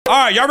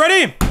right, y'all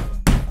ready?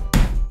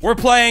 We're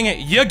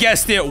playing, you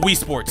guessed it, Wii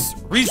Sports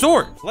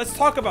Resort. Let's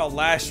talk about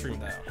last stream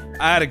though.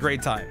 I had a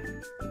great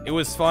time. It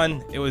was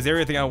fun. It was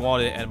everything I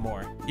wanted and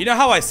more. You know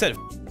how I said,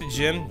 the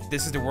gym,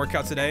 this is the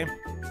workout today?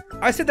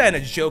 I said that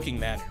in a joking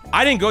manner.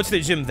 I didn't go to the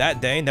gym that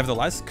day,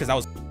 nevertheless, because I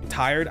was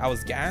tired, I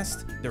was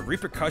gassed. The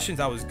repercussions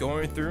I was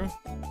going through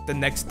the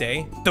next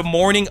day, the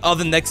morning of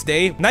the next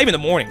day, not even the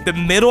morning, the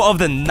middle of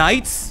the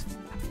nights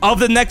of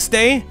the next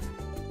day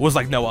was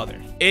like no other.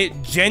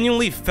 It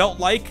genuinely felt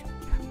like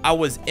I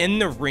was in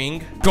the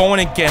ring going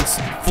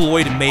against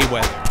Floyd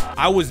Mayweather.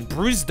 I was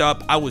bruised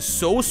up. I was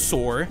so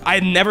sore. I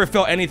had never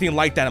felt anything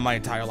like that in my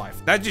entire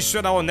life. That just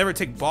showed I will never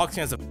take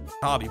boxing as a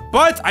hobby.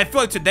 But I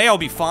feel like today I'll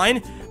be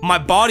fine. My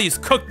body is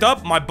cooked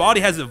up. My body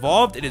has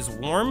evolved. It is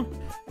warm.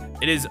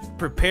 It is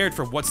prepared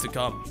for what's to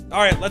come. All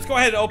right, let's go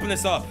ahead and open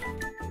this up.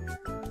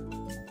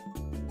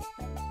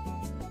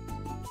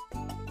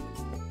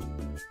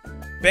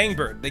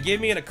 Bangbird. They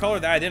gave me in a color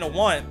that I didn't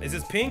want. Is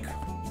this pink?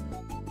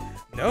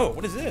 No,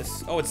 what is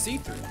this? Oh, it's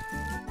see-through.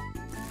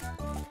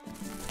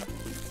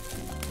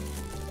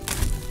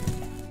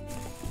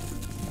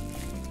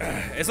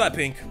 It's not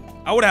pink.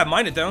 I would have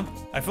minded though.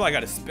 I feel like I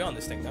got a spin on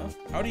this thing though.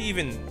 How do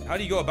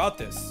you go about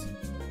this?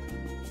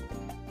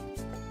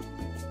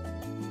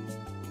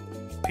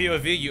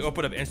 POV, you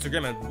open up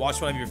Instagram and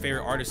watch one of your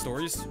favorite artist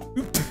stories.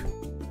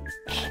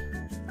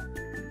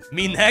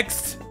 Me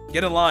next?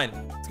 Get in line.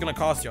 It's gonna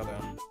cost y'all though.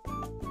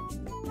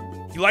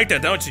 You like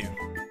that, don't you?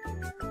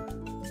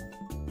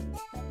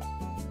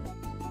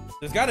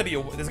 There's gotta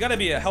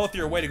be a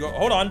healthier way to go.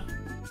 Hold on.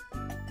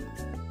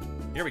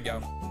 Here we go.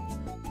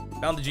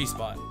 Found the G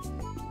spot.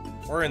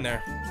 We're in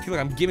there. I feel like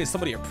I'm giving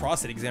somebody a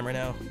prostate exam right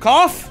now.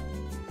 Cough!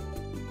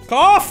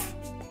 Cough!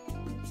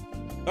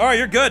 Alright,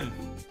 you're good.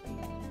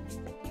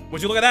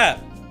 Would you look at that?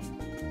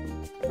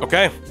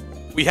 Okay.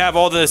 We have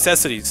all the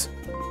necessities.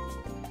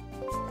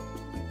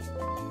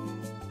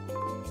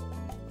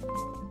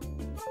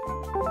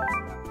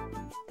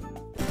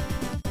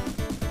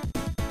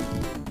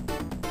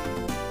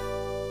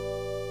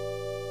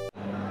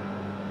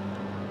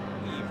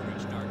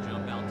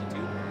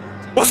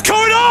 What's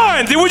going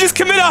on? Did we just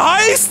commit a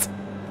heist?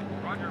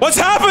 What's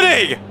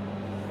happening?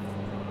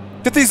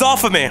 Get these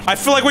off of me. I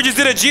feel like we just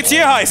did a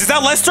GTA heist. Is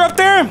that Lester up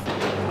there?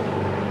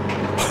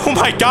 Oh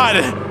my god.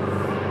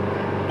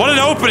 What an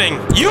opening.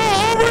 You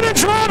are over the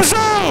drop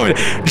zone.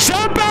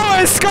 Jump out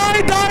and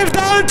skydive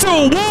down to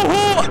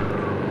Woohoo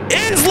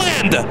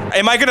Island.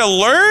 Am I gonna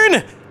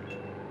learn?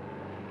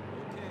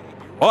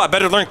 Oh, I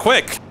better learn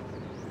quick.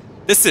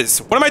 This is,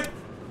 what am I?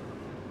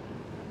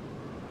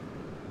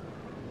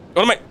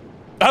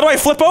 How do I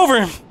flip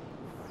over?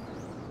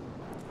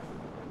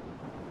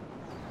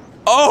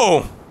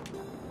 Oh.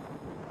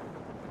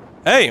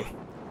 Hey.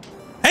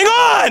 Hang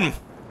on!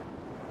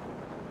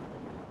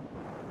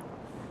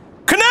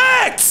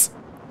 Connect!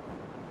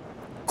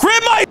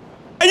 Grab my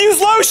and use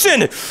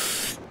lotion!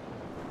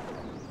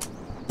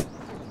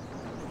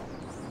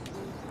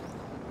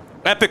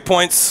 Epic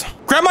points.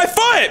 Grab my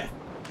foot!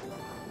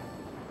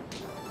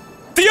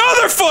 The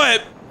other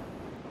foot!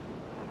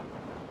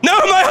 No,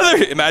 my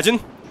other... Imagine.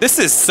 This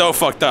is so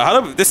fucked up.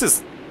 How do... This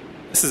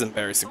is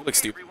embarrassing. We look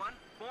stupid.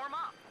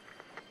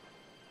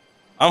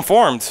 I'm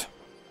formed.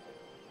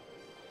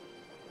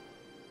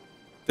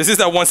 This is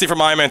that one scene from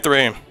Iron Man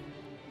 3.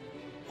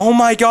 Oh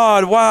my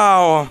god,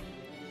 wow.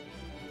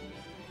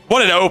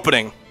 What an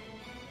opening.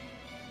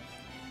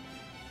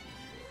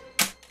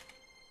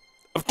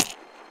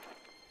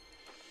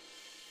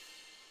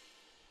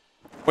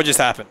 What just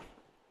happened?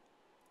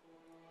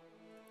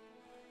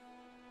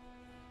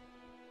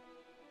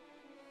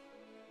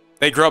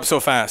 They grow up so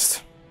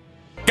fast.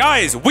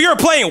 Guys, we are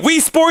playing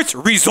Wii Sports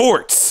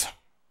Resorts.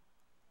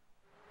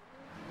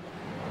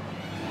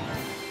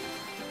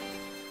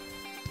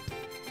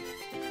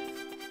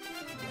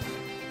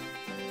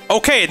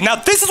 Okay, now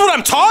this is what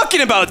I'm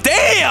talking about.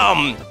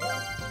 Damn!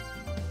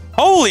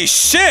 Holy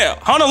shit,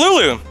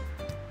 Honolulu.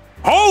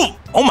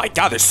 Oh my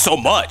god, there's so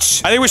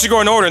much. I think we should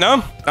go in order,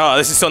 no? Oh,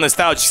 this is so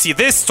nostalgic. See,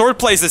 this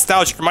swordplay is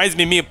nostalgic. Reminds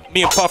me of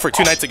me and Puffer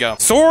 2 nights ago.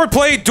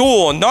 Swordplay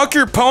duel. Knock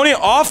your opponent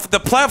off the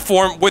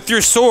platform with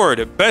your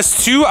sword.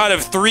 Best 2 out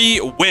of 3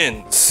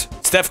 wins.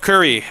 Steph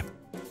Curry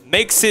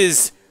makes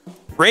his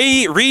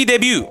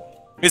re-debut.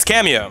 His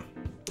cameo.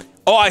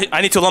 Oh,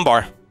 I need to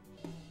lumbar.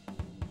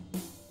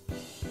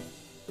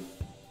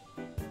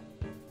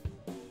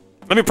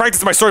 Let me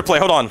practice my swordplay.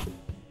 Hold on.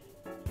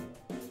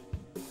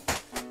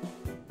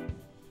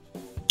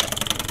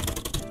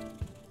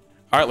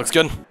 All right, looks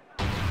good.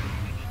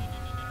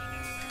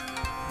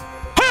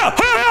 Ha!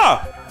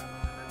 Ha!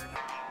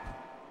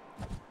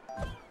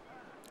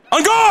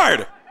 On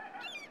guard!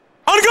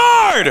 On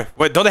guard!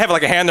 Wait, don't they have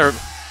like a hand there?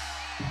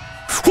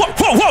 Whoa!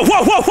 Whoa! Whoa!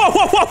 Whoa! Whoa! Whoa!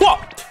 Whoa! Whoa! Whoa!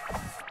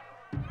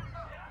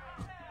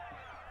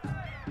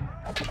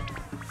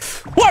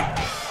 What?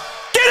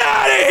 Get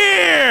out of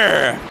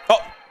here!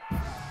 Oh.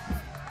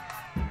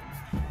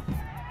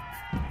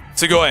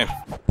 Sugoi.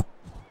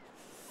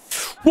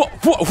 What?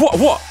 What? What?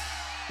 What?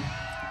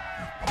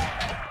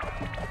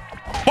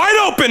 Wide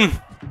open!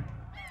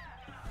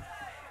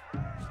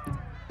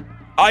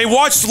 I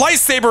watched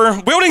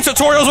lightsaber wielding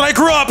tutorials when I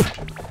grew up.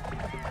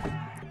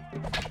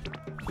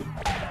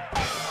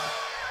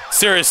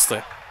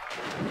 Seriously.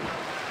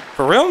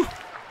 For real?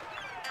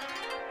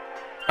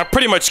 I'm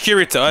pretty much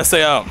Kirito,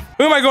 SAO.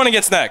 Who am I going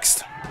against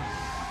next?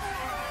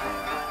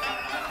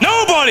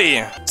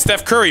 Nobody!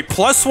 Steph Curry,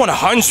 plus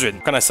 100.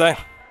 What can I say?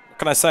 What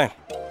can I say?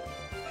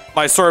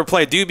 My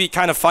swordplay do be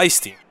kind of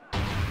feisty.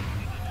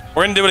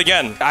 We're gonna do it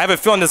again. I have a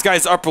feeling this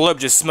guy's upper lip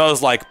just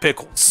smells like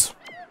pickles.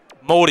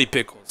 Moldy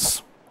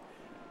pickles.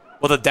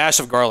 With a dash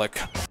of garlic.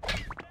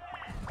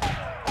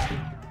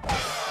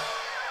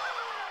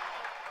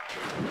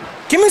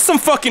 Give me some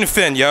fucking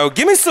fin, yo.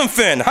 Give me some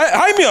fin.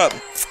 Hype me up.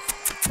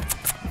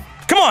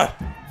 Come on.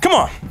 Come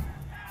on.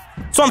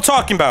 That's what I'm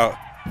talking about.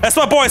 That's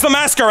my boy. It's my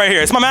mascot right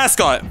here. It's my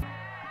mascot.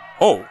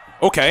 Oh,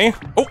 okay.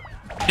 Oh,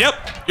 yep.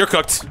 You're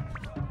cooked.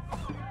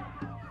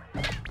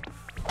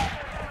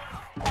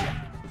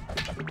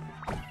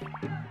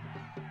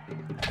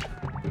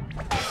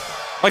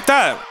 Like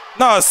that.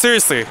 No,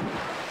 seriously.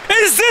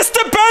 Is this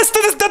the best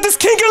that this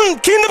kingdom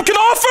can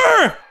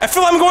offer? I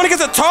feel like I'm going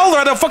against a toddler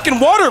at a fucking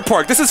water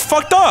park. This is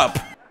fucked up.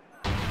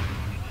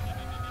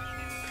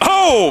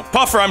 Oh,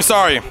 Puffer, I'm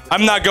sorry.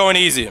 I'm not going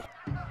easy.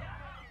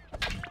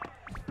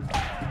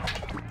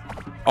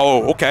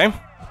 Oh, okay.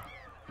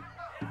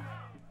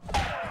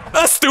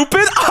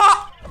 Stupid.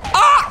 Ah!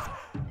 Ah!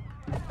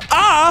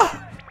 Ah!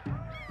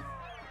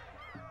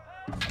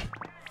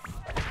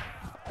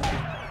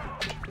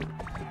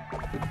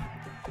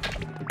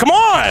 Come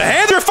on,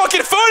 hand your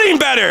fucking footing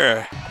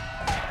better.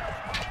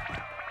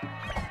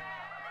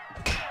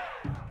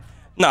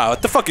 Nah,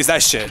 what the fuck is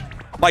that shit?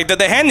 Like,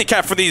 the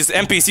handicap for these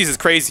NPCs is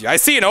crazy. I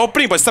see an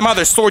opening, but somehow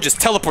their sword just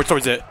teleports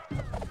towards it.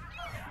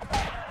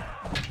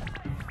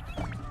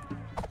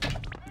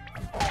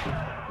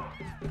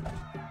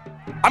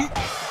 Oh,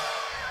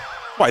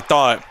 I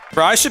thought.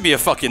 Bro, I should be a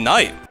fucking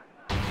knight.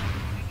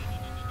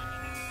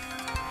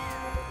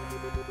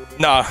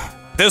 Nah,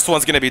 this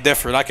one's gonna be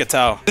different, I could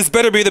tell. This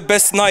better be the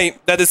best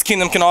knight that this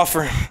kingdom can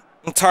offer.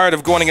 I'm tired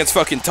of going against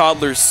fucking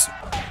toddlers.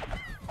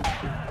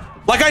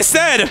 Like I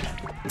said,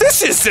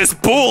 this is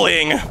just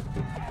bullying.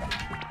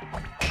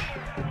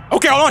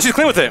 Okay, hold on, she's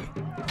clean with it.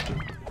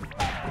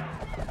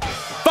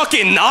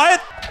 Fucking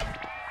nut?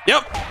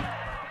 Yep.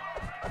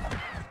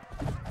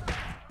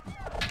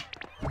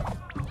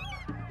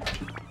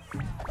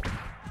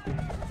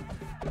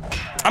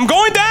 I'm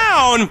going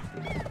down!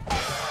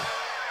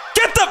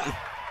 Get the...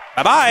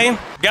 Bye-bye.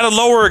 Gotta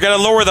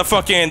lower the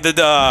fucking,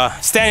 the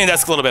standing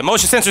desk a little bit.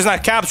 Motion sensor's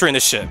not capturing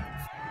this shit.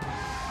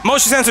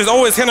 Motion sensor's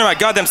always hindering my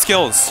goddamn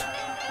skills.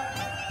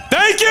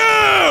 Thank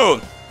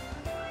you!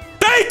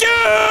 Thank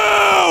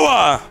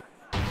you!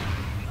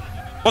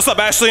 What's up,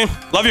 Ashley?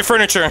 Love your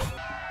furniture.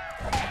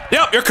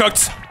 Yep, you're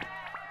cooked.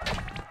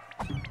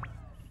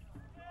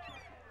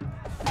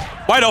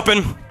 Wide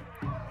open.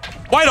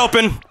 Wide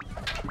open.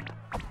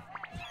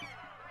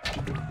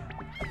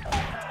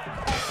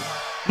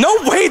 No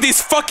way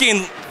these fucking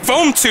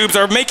foam tubes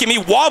are making me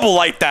wobble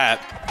like that.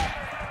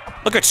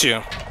 Look at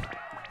you.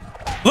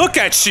 Look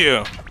at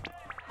you.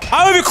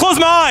 I don't even close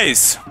my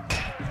eyes.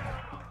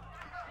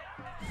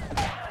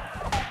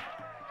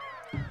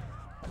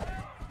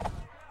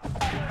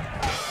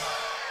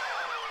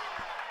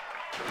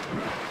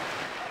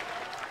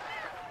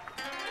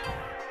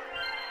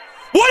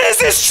 What is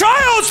this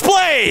child's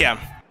play?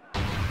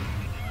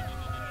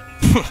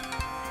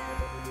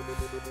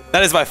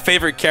 That is my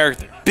favorite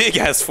character. Big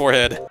ass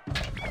forehead.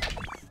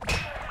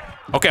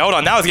 Okay, hold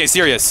on. Now it's getting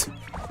serious.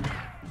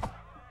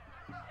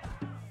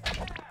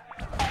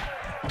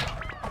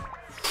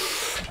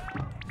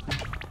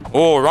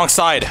 Oh, wrong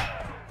side.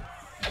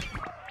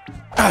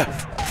 I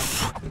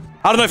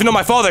don't know if you know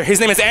my father. His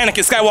name is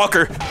Anakin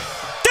Skywalker.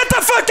 Get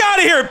the fuck out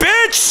of here,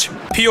 bitch!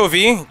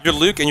 POV, you're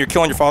Luke and you're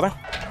killing your father.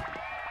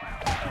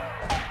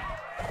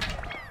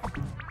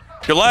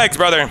 Your legs,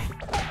 brother.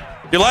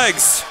 Your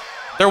legs.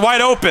 They're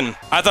wide open.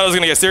 I thought it was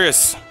gonna get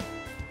serious.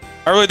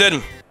 I really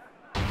didn't.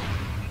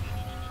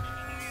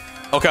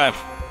 Okay.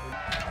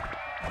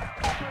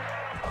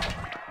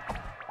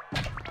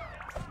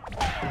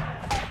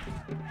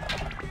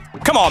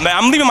 Come on, man.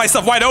 I'm leaving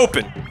myself wide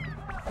open.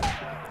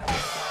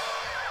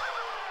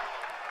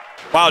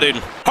 Wow, dude.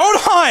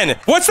 Hold on!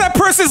 What's that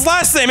person's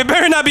last name? It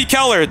better not be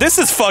Keller. This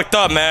is fucked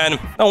up, man.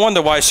 No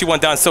wonder why she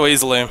went down so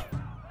easily.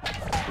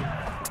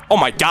 Oh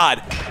my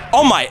god.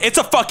 Oh my, it's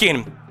a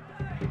fucking...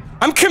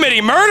 I'm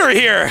committing murder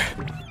here!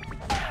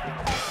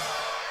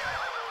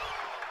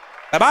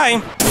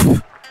 Bye-bye.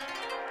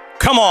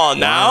 Come on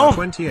now. Wow,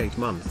 28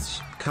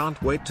 months.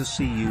 Can't wait to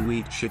see you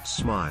eat shit,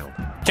 smile.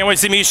 Can't wait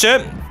to see me eat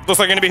shit? Looks like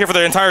you're gonna be here for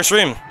the entire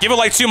stream. Give it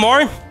like 2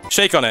 more.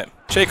 Shake on it.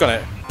 Shake on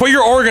it. Put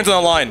your organs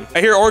on the line. I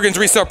hear organs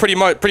restart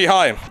pretty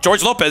high.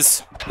 George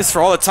Lopez. This is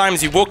for all the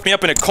times you woke me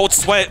up in a cold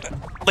sweat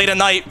late at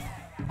night.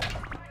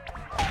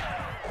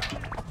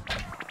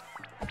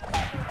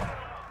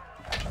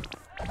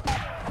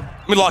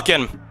 Let me lock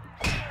in.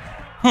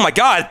 Oh my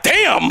god,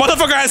 damn!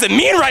 Motherfucker has a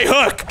mean right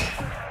hook!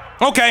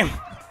 Okay.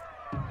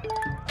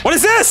 What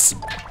is this?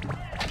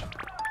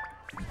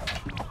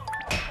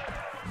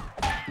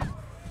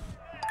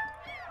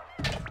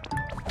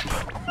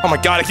 Oh my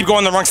god, I keep going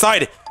on the wrong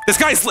side. This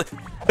guy's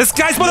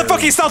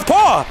motherfucking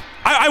southpaw.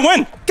 I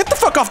win. Get the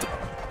fuck off.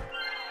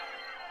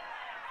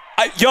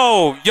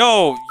 Yo.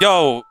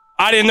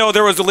 I didn't know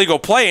there was illegal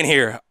play in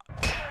here.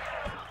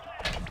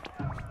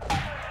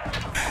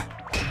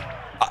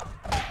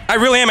 I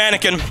really am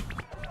Anakin.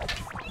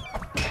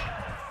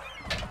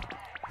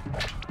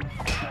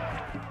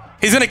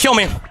 He's gonna kill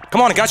me.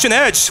 Come on, I got you on the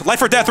edge.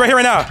 Life or death, right here,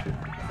 right now.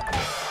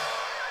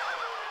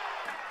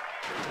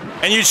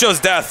 And you chose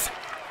death.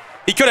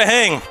 He could have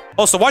hang.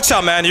 Also, watch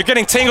out, man. You're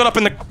getting tangled up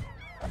in the...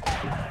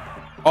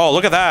 Oh,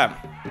 look at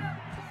that.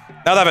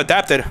 Now that I've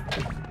adapted.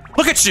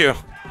 Look at you.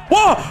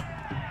 Whoa!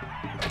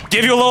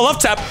 Give you a little love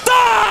tap.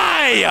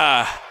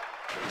 Die!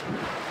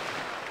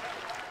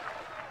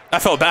 I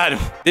felt bad.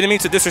 Didn't mean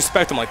to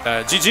disrespect him like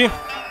that. GG.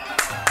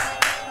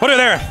 Put it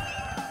there.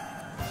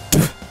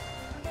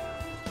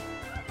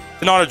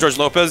 Not George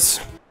Lopez.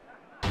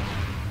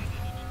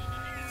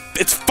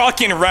 It's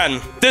fucking Ren.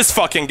 This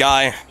fucking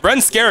guy.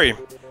 Ren's scary.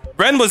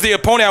 Ren was the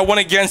opponent I went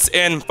against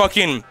in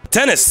fucking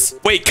tennis.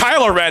 Wait,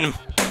 Kylo Ren.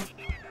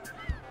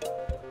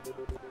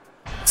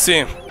 Let's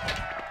see.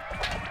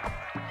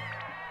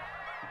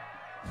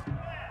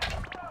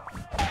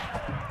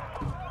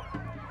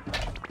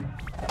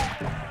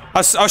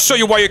 I'll show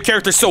you why your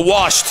character's so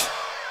washed.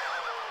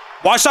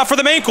 Watch out for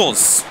the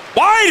ankles.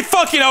 Wide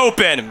fucking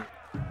open.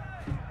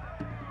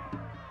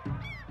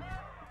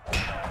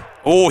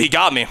 Oh, he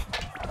got me.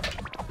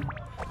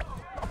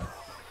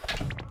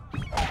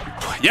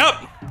 Yep.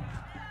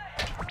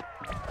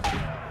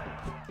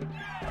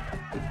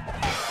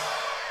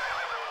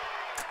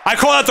 I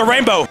call out the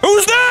rainbow.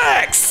 Who's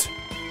next?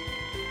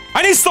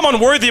 I need someone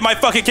worthy of my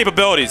fucking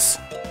capabilities.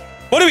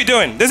 What are we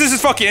doing? This is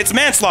just fucking, it's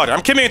manslaughter.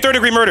 I'm committing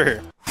third-degree murder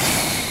here.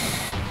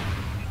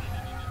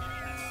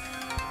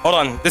 Hold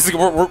on. This is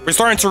we're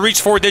starting to reach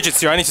 4 digits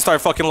here. I need to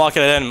start fucking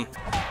locking it in.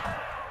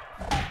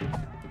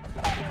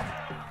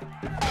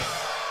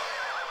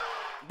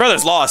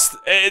 Brother's lost.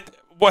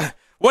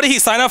 What did he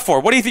sign up for?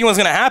 What do you think was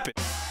gonna happen?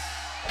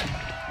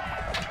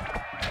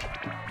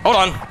 Hold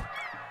on.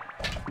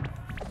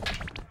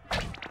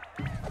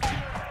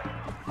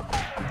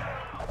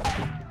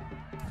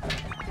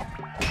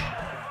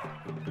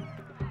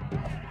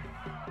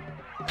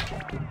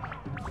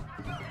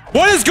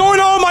 What is going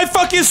on with my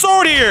fucking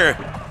sword here?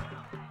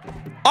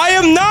 I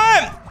am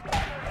not...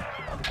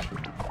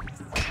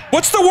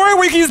 What's the word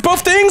where you can use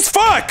both things?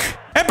 Fuck!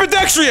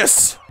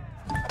 Ambidextrous!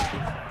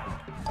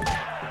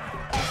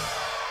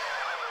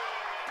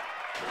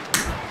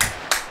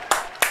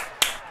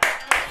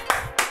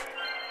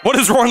 What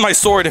is wrong with my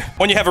sword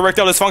when you have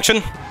erectile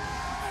dysfunction?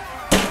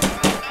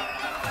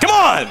 Come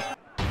on!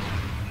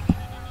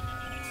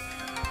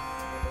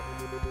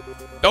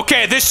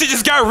 Okay, this shit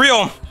just got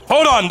real.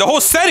 Hold on, the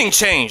whole setting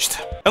changed.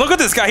 And look at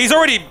this guy, he's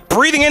already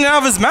breathing in and out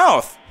of his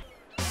mouth.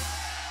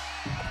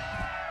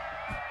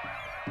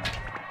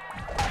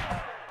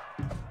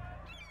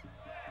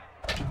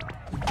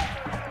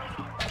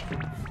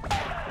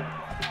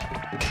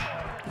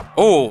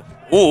 Oh.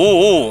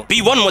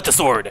 Be one with the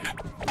sword.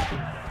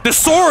 The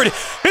sword is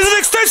an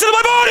extension of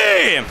my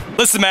body!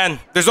 Listen, man,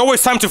 there's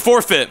always time to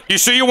forfeit. You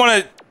sure you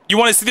wanna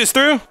see this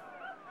through?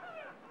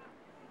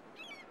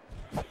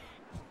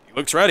 He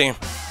looks ready.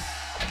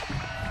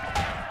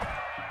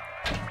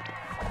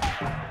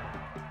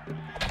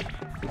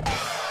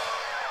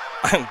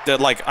 I'm dead,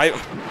 like,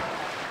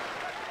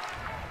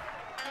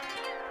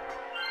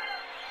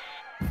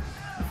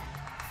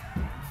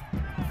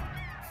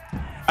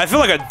 I feel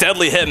like a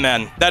deadly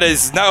hitman that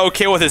is not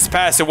okay with his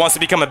past and wants to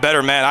become a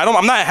better man.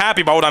 I'm not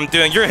happy about what I'm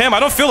doing. You're him. I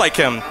don't feel like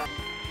him.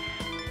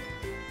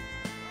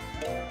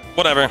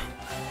 Whatever.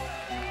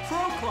 Pro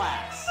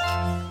class.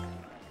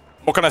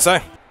 What can I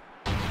say?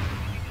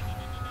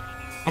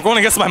 I'm going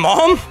against my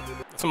mom?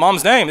 That's my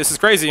mom's name. This is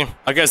crazy.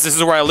 I guess this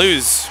is where I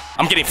lose.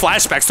 I'm getting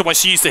flashbacks to when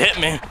she used to hit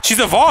me. She's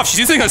evolved. She's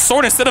using a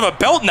sword instead of a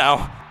belt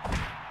now.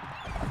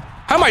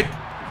 How am I...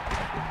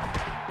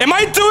 Am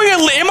I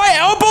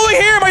elbowing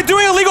here? Am I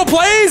doing illegal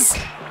plays?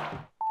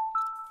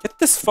 Get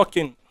that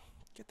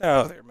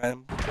out of there,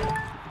 man.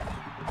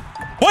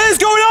 What is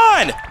going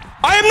on?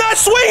 I am not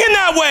swinging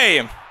that way.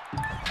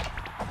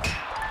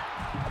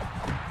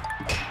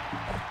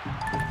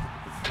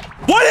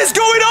 What is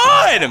going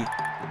on?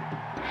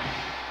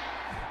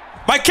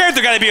 My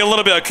character gotta be a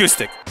little bit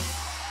acoustic.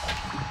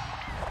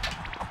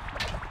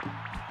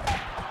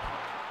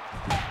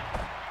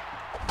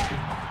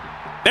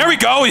 There we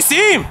go, you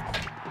see?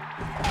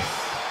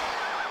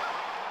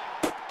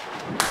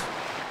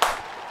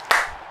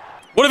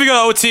 What if we go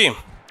to OT?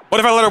 What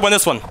if I let her win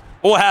this one?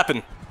 What will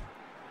happen?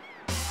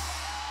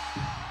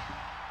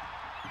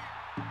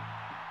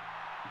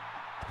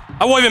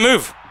 I won't even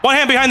move. One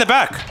hand behind the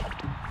back.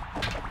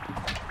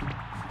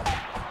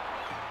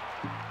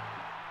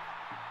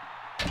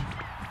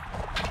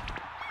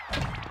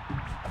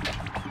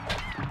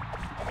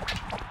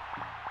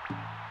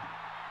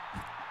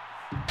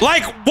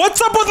 Like,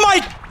 what's up with my...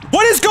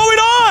 What is going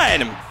on?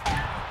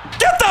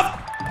 Get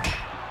the...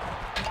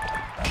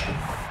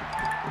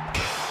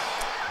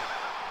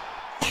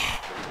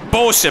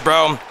 Bullshit,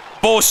 bro.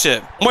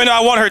 Bullshit. Wait, no,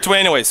 I want her to win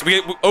anyways.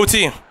 We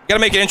OT. We gotta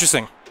make it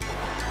interesting.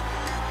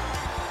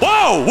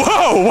 Whoa!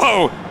 Whoa!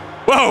 Whoa!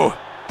 Whoa!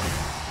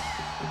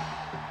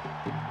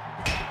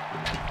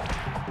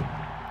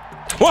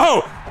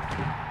 Whoa!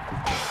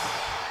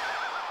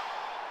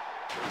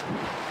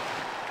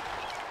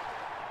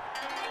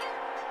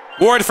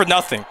 Ward for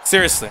nothing.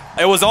 Seriously.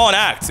 It was all an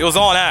act. It was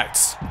all an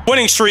act.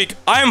 Winning streak.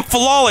 I am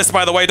flawless,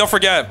 by the way. Don't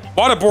forget.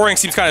 Water boring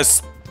seems kind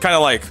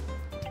of like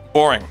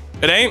boring.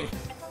 It ain't?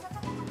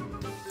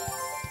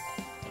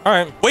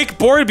 Alright.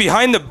 Wakeboard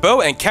behind the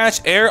boat and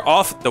catch air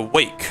off the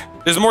wake.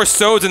 There's more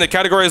sods in the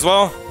category as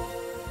well.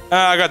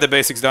 I got the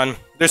basics done.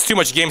 There's too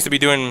much games to be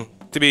doing,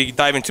 to be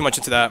diving too much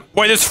into that.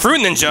 Wait, there's Fruit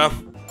Ninja.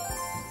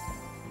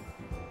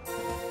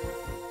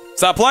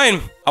 Stop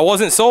playing. I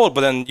wasn't sold,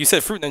 but then you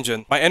said Fruit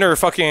Ninja. My inner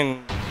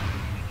fucking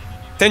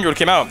 10-year-old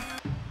came out.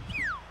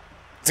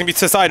 It's gonna be to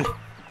the side.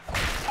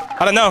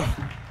 I don't know.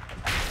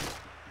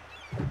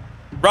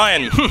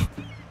 Ryan.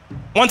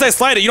 Once I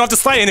slide it, you don't have to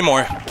slide it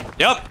anymore.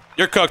 Yep,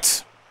 you're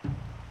cooked.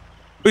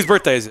 Whose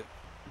birthday is it?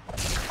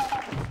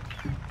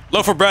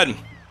 Loaf of bread.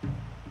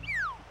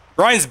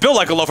 Ryan's built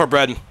like a loaf of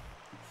bread.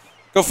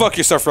 Go fuck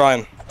yourself,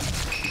 Ryan.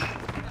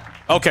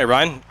 Okay,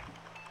 Ryan.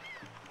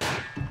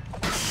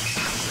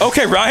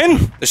 Okay,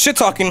 Ryan. The shit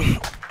talking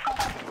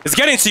is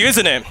getting to you,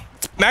 isn't it?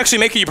 It's actually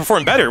making you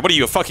perform better. What are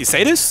you, a fucking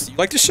sadist? You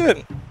like this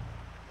shit?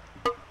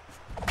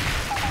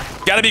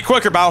 Gotta be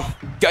quicker, Bao.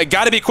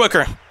 Gotta be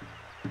quicker.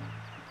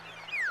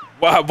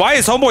 Why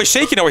is homeboy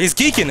shaking over? He's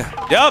geeking.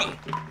 Yup.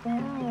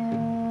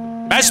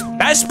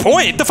 Match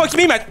point. What the fuck you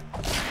mean, man?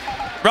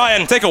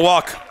 Ryan, take a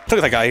walk. Look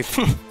at that guy.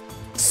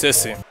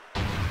 Sissy.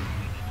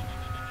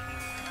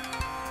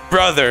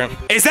 Brother.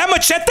 Is that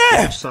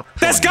Machete?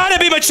 That's gotta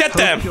be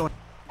Machete.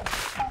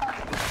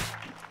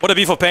 What a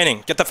beautiful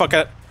painting. Get the fuck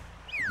out.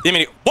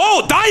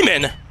 Whoa,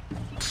 diamond!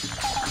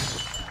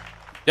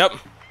 Yep.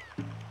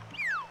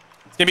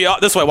 It's gonna be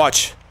this way,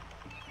 watch.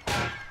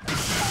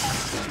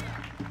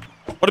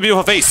 What a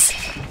beautiful face.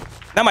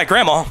 Not my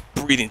grandma.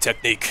 Breathing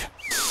technique.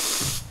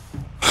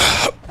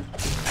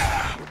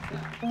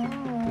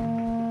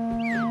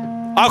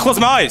 I'll close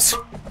my eyes.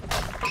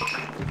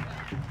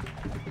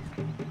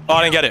 Oh,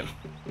 I didn't get it.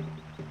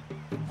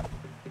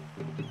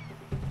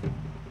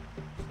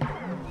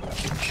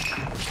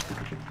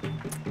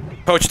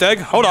 Poached egg.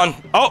 Hold on.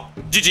 Oh,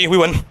 GG, we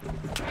win.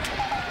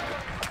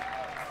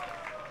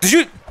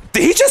 Did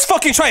he just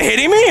fucking try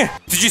hitting me?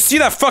 Did you see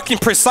that fucking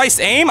precise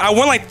aim? I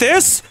went like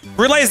this,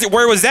 realized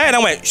where it was at, and I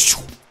went.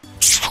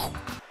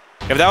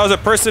 If that was a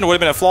person, it would have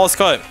been a flawless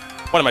cut.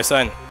 What am I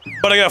saying?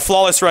 But I got a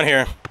flawless run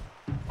here.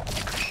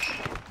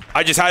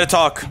 I just had to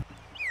talk.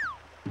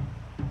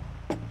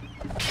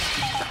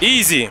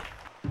 Easy.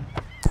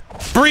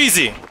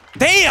 Breezy.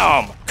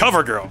 Damn!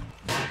 Cover girl.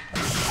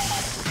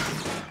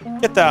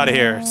 Get that out of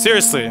here.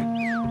 Seriously.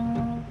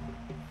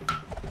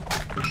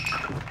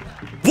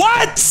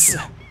 What?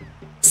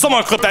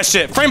 Someone clip that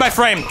shit. Frame by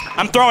frame.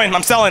 I'm throwing.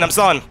 I'm selling. I'm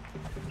selling.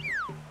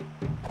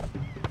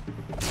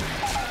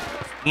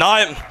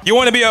 Not. You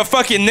want to be a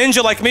fucking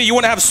ninja like me? You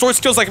want to have sword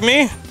skills like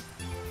me?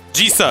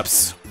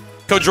 G-subs.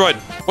 Code Droid.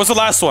 What's the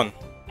last one?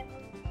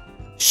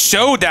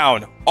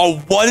 Showdown. A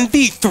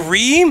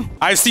 1v3?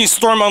 I've seen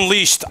Storm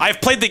Unleashed. I've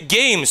played the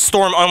game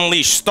Storm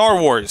Unleashed. Star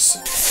Wars.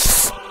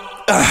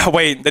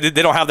 Wait, they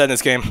don't have that in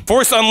this game.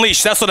 Force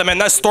Unleashed. That's what I meant.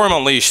 That's Storm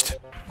Unleashed.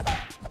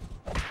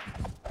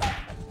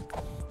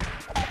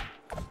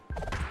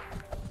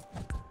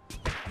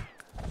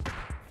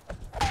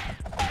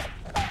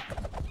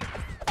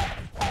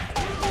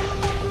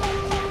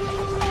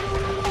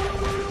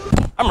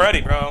 I'm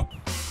ready, bro.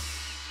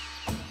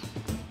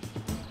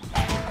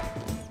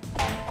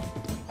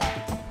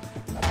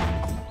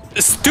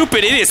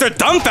 Stupid idiots. They're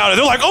dumbfounded.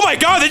 They're like, oh my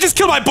god, they just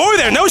killed my boy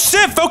there. No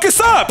shit.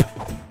 Focus up.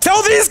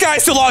 Tell these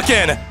guys to lock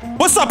in.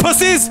 What's up,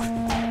 pussies?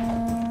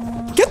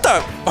 Get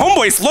the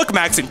homeboys look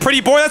maxing. Pretty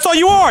boy, that's all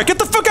you are. Get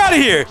the fuck out of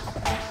here.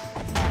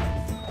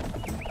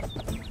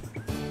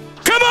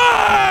 Come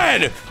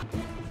on!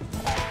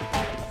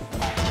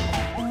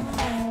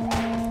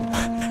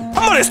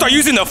 I'm gonna start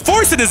using the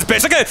force in this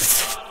bitch. Okay.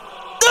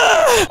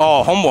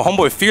 Oh,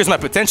 homeboy fears my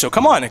potential.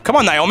 Come on,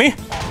 Naomi.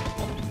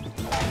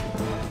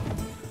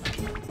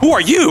 Who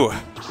are you?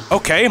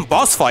 Okay,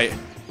 boss fight.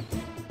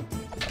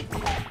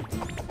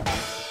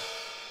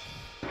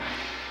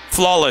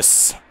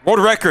 Flawless. World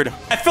record.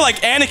 I feel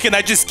like Anakin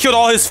that just killed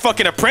all his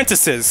fucking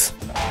apprentices.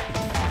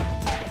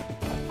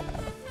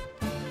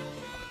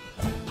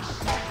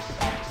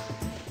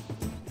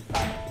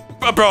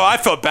 Bro, I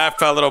felt bad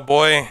for that little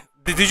boy.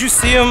 Did you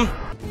see him?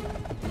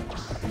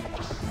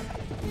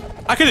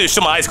 I could just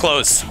show my eyes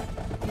closed.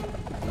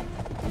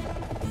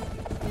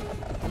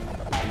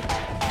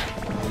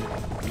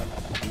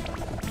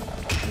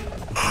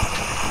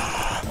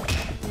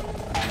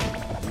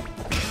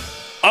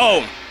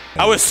 Oh,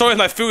 I was sorting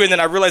my food and then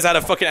I realized I had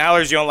a fucking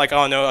allergy on, like, I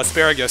don't know,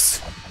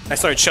 asparagus. I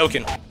started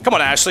choking. Come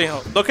on, Ashley.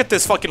 Look at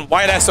this fucking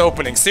white-ass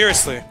opening.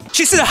 Seriously.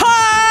 She said,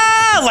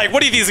 ha! Like,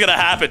 what do you think is gonna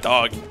happen,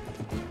 dog?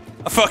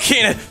 A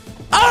fucking...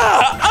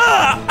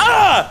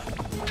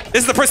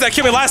 This is the person that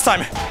killed me last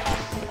time.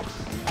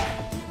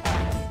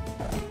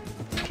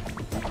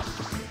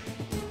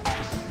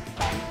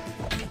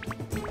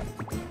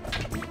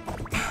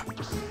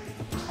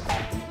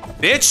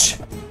 Bitch!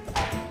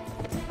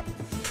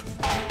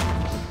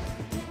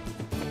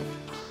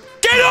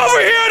 Get over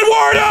here,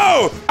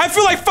 Eduardo! I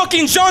feel like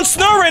fucking Jon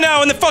Snow right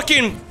now in the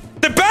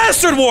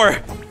Bastard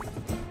War!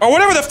 Or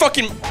whatever the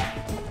fucking...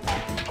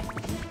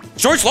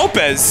 George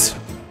Lopez?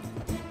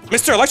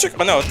 Mr. Electric?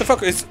 Oh no, what the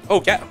fuck is...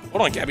 Oh,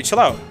 hold on, Gabby, chill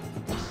out.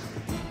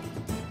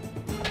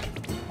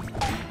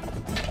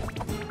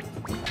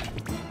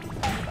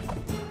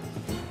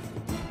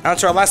 Down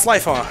to our last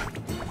life, huh?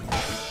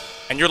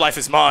 And your life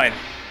is mine.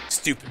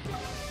 Stupid.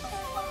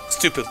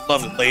 Stupid,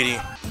 lovely lady.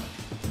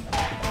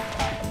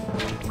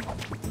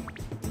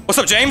 What's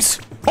up, James?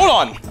 Hold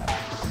on.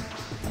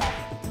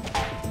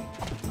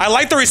 I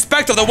like the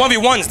respect of the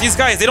 1v1s. These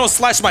guys, they don't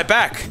slash my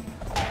back.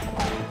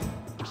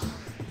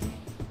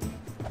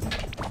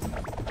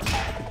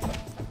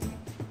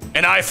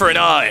 An eye for an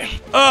eye.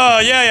 Oh,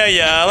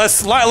 yeah.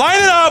 Let's line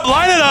it up,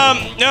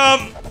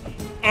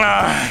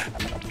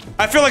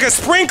 I feel like a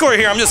sprinkler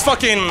here. I'm just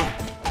fucking...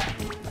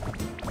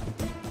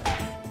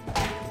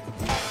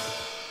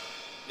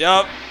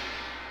 Yup.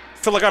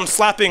 Feel like I'm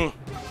slapping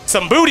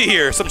some booty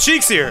here, some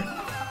cheeks here.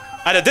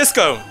 At a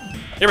disco.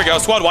 Here we go,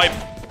 squad wipe.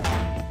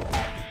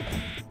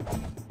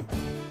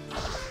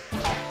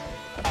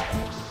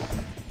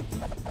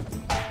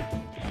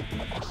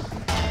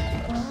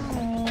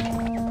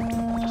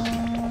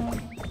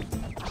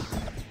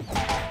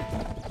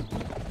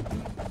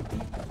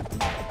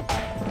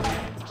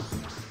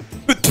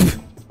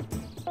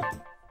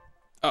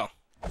 Oh.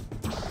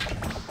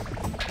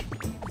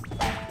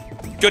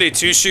 Goody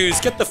two shoes,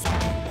 get the f-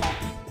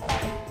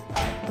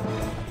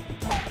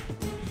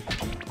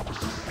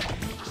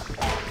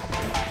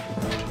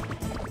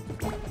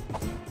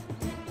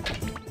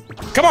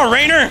 Come on,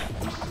 Rainer!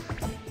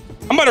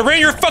 I'm about to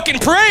rain your fucking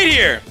parade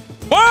here!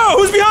 Whoa,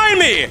 who's behind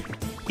me?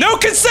 No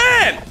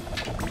consent!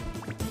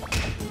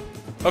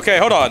 Okay,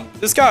 hold on.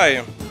 This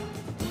guy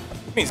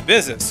means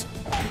business.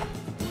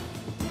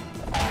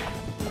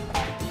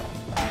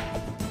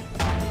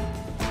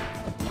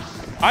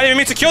 I didn't even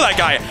mean to kill that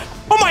guy.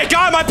 Oh my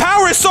god, my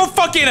power is so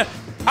fucking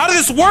out of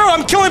this world.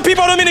 I'm killing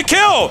people I don't mean to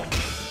kill.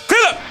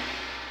 Clear up.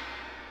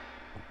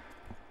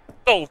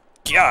 Oh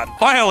god.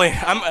 Finally,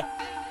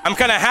 I'm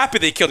kind of happy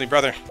they killed me,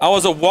 brother. I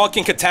was a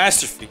walking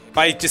catastrophe. If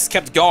I just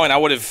kept going, I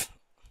would have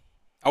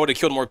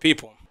killed more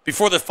people.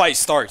 Before the fight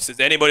starts, does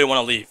anybody want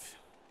to leave?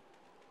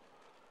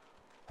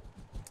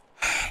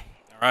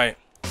 All right.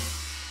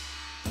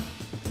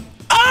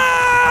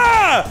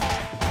 Ah!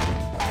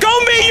 Go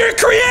meet your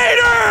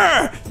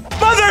creator!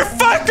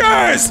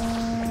 Motherfuckers!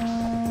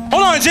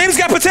 Hold on, James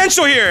got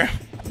potential here.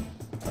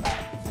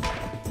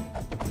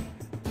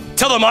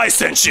 Tell them I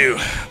sent you.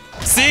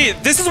 See,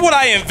 this is what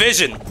I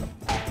envision.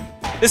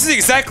 This is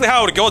exactly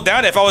how it would go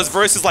down if I was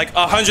versus like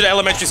 100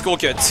 elementary school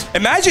kids.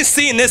 Imagine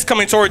seeing this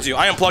coming towards you.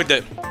 I unplugged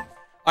it.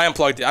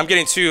 I'm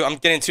getting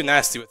too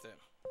nasty with it.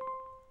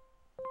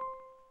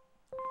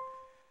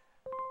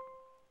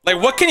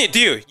 Like, what can you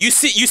do? You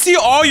see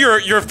all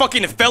your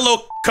fucking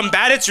fellow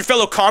combatants, your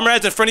fellow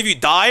comrades in front of you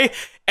die,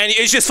 and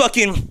it's just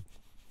fucking...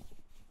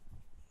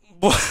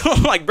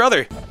 like,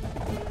 brother.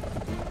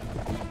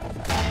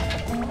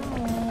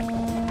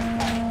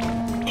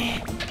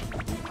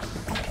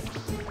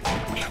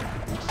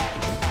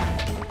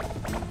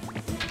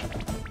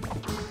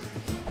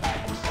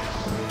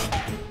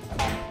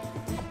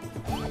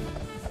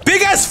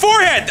 Big ass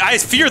forehead! I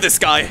fear this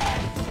guy.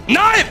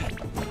 Not!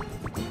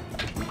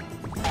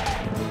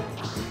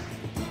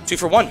 2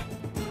 for 1.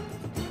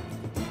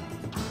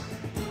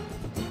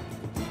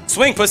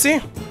 Swing, pussy.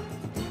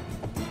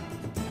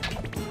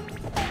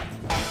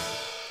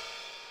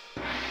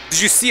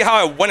 Did you see how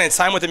I went in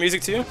time with the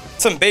music too?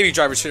 Some baby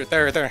driver shit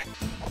right there.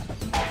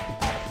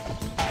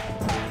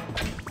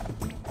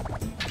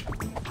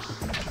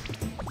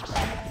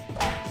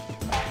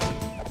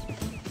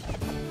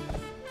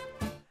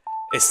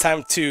 It's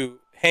time to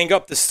hang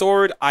up the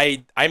sword.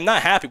 I'm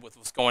not happy with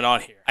what's going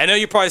on here. I know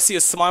you probably see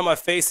a smile on my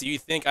face that you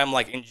think I'm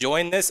like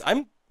enjoying this.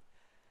 I'm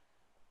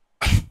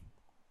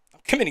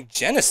committing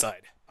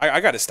genocide. I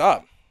gotta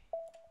stop.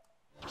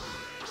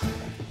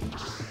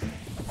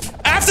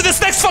 After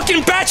this next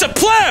fucking batch of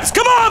plebs,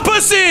 come on,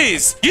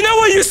 pussies! You know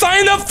what you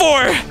signed up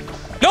for!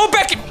 No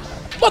Becky,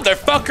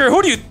 motherfucker.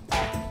 Who do you?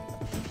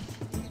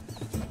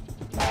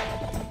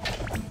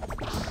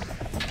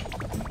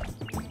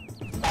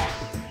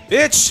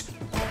 Bitch.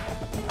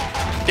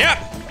 Yep,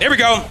 here we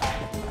go.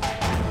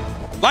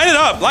 Line it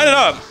up, line it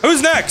up.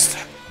 Who's next?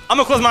 I'm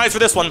gonna close my eyes for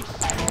this one.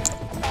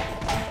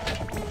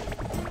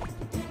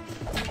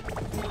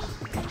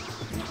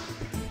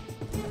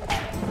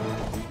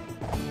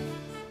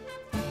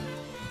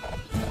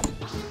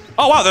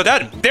 Oh wow, they're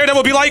dead.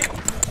 Daredevil be like...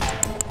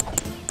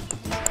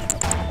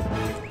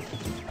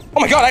 Oh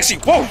my god, actually,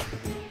 whoa.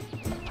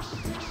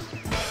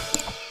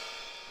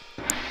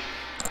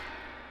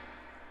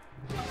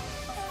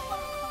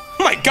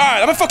 Oh my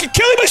god, I'm a fucking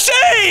killing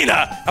machine!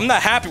 I'm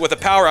not happy with the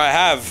power I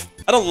have.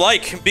 I don't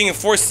like being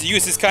forced to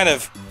use this kind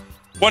of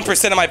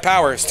 1% of my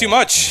power. It's too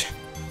much.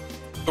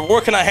 The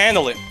war cannot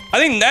handle it. I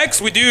think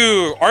next we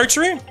do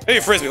archery. Maybe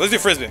frisbee. Let's do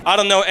frisbee. I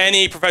don't know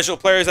any professional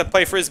players that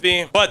play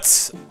frisbee,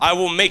 but I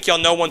will make y'all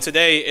know one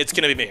today. It's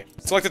gonna be me.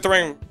 Select the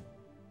throwing.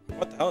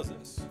 What the hell is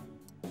this?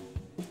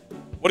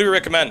 What do we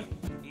recommend?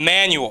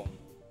 Manual.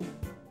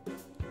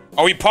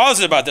 Are we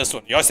positive about this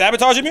one? Y'all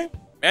sabotaging me?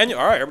 Manual.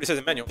 All right, everybody says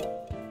a manual.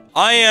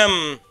 I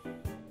am.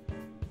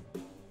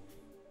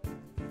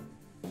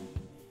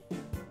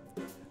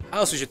 How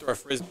else we should throw a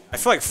frisbee? I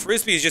feel like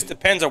frisbee just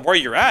depends on where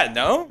you're at.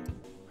 No?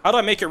 How do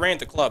I make it rain at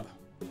the club?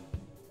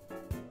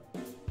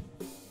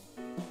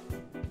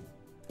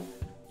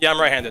 Yeah, I'm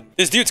right-handed.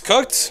 This dude's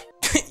cooked.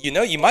 You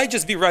know, you might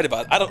just be right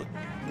about it. I don't.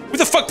 Who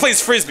the fuck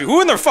plays frisbee?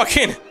 Who in their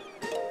fucking?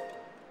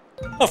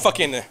 Oh,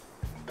 fucking.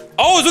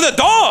 Oh, it's with a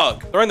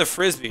dog! Learn the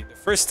frisbee. The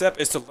first step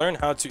is to learn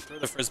how to throw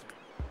the frisbee.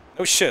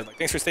 No shit. Like,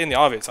 thanks for stating the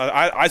obvious.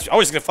 I was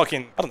just gonna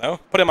fucking, I don't know,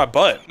 put it in my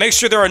butt. Make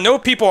sure there are no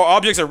people or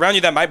objects around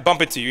you that might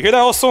bump into you. You hear that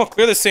also?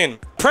 Clear the scene.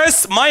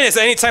 Press minus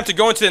at any time to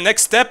go into the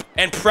next step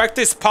and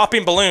practice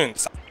popping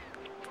balloons.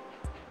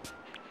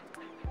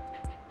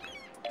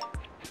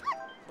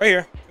 Right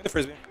here. Get the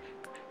frisbee.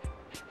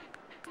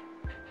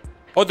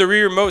 Hold the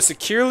rear remote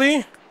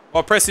securely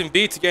while pressing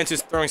B to get into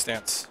his throwing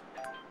stance.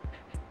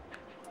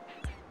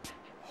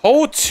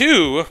 Hold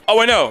 2. Oh,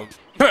 I know.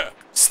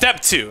 Step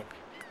 2.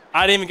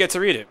 I didn't even get to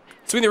read it.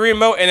 Swing the rear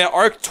remote and then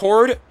arc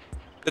toward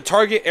the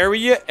target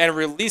area and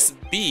release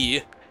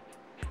B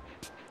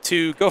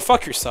to go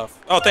fuck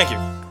yourself. Oh, thank you.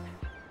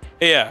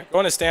 Yeah, go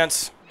in a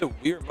stance. The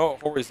rear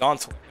remote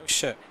horizontally. No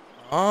shit.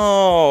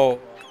 Oh.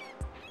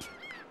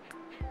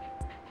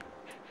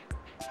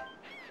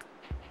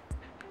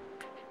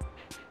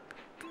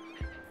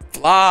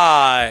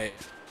 Fly.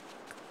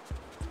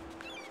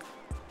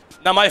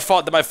 Not my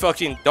fault that my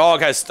fucking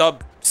dog has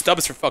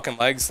stubs for fucking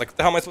legs. Like, what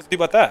the hell am I supposed to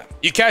do about that?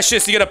 You catch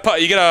this, you get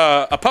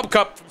a pup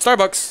cup from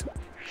Starbucks.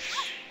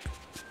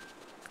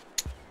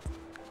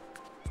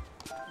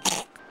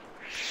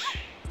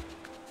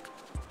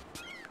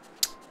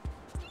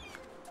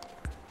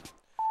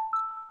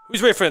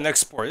 Who's ready for the next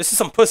sport? This is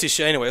some pussy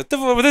shit anyway.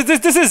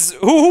 This is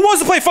who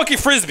wants to play fucking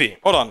frisbee?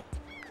 Hold on,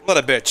 let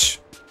a bitch.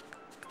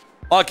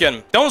 Lock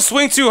in. Don't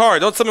swing too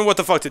hard. Don't tell me what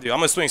the fuck to do. I'm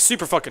gonna swing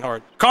super fucking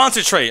hard.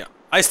 Concentrate.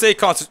 I stay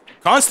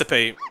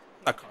constipate.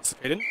 Not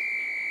constipated.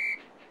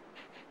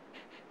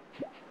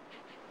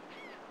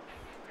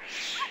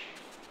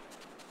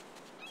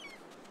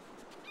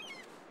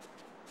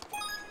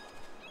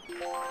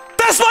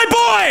 That's my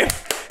boy!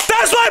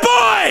 That's my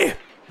boy!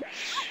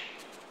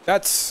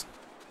 That's...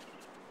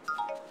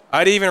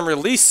 I'd even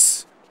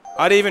release...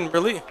 That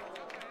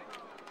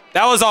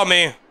was all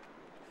me.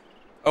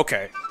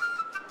 Okay.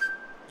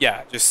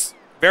 Yeah, just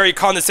very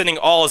condescending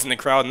alls in the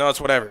crowd. No,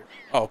 it's whatever.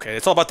 Oh, okay,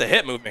 it's all about the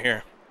hip movement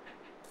here.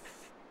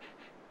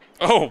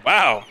 Oh,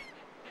 wow.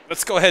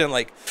 Let's go ahead and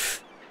like...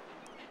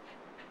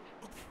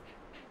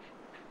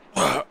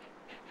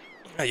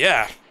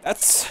 yeah, that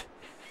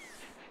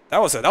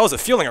was a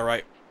feeling, all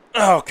right.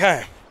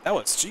 Okay, that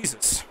was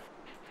Jesus.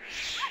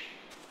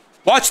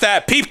 Watch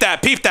that, peep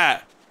that, peep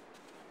that.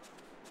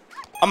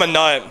 I'm a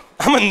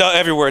nut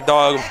everywhere,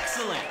 dog.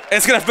 Excellent.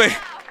 It's gonna be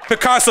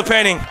Picasso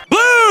painting.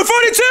 Blue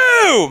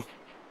 42.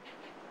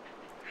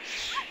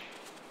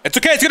 It's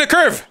okay, it's gonna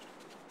curve.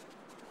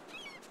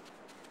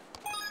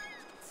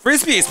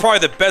 Frisbee is probably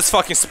the best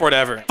fucking sport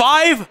ever.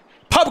 5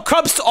 pup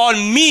cups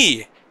on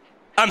me.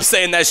 I'm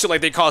saying that shit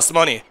like they cost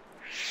money.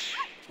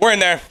 We're in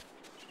there.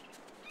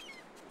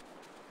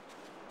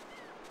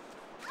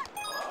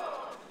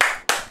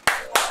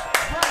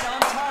 Right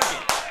on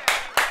target.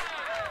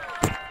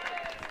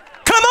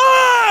 Come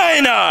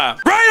on!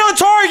 Right on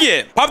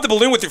target! Pop the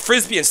balloon with your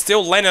frisbee and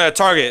still land on a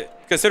target.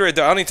 Consider it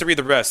done. I don't need to read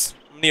the rest.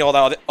 I need all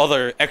that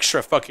other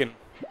extra fucking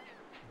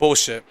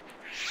bullshit.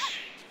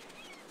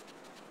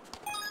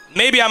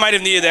 Maybe I might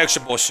have needed the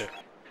extra bullshit.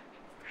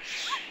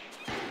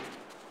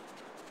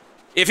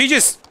 If he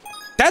just...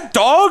 That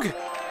dog?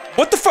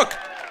 What the fuck?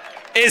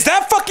 Is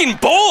that fucking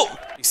bull?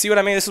 You see what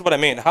I mean? This is what I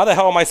mean. How the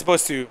hell am I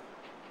supposed to...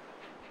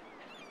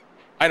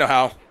 I know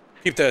how.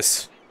 Keep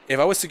this. If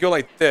I was to go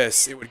like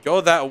this, it would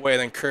go that way,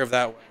 then curve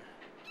that way.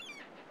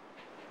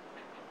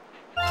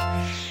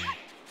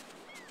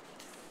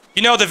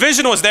 You know, the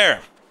vision was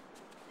there.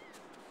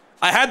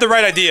 I had the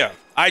right idea.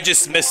 I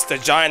just missed the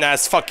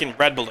giant-ass fucking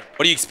red balloon.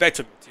 What do you expect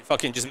from me? To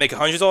fucking just make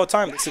hundreds all the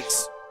time? This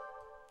is...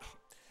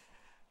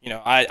 You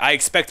know, I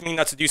expect me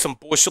not to do some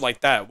bullshit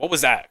like that. What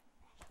was that?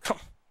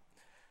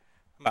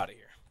 I'm out of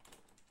here.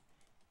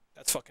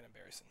 That's fucking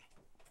embarrassing.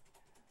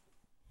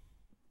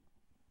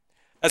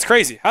 That's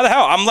crazy. How the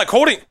hell? I'm like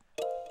holding...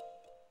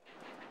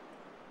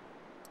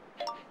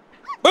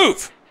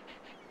 Move!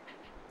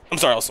 I'm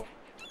sorry also.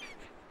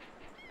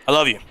 I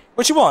love you.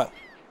 What you want?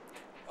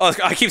 Oh,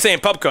 I keep saying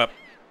pup cup.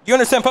 You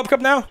understand pup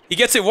cup now? He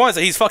gets it once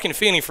and he's fucking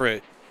feeling for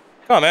it.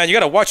 Come on, man. You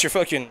gotta watch your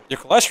fucking... Your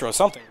cholesterol or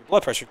something. Your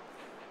blood pressure.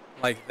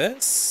 Like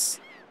this?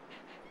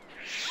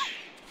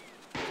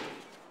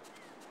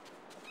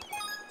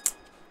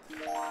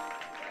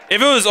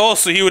 If it was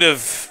also, he would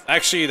have...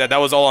 Actually, that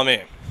was all on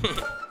me.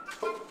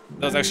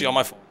 That was actually all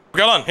my fault.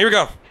 Hold on. Here we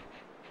go.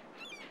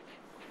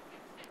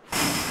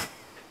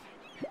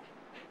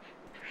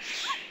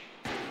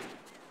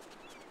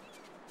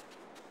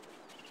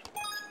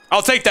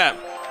 I'll take that.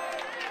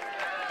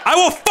 I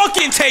will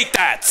fucking take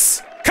that.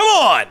 Come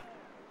on.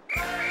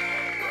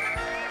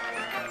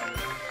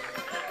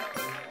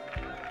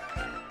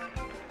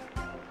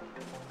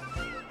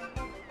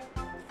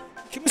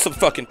 Give me some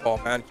fucking ball,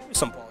 man. Give me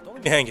some ball. Don't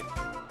leave me hanging.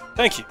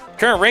 Thank you.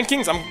 Current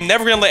rankings, I'm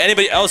never gonna let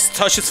anybody else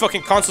touch this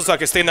fucking console so I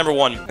can stay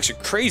 #1. Actually,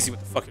 crazy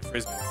with the fucking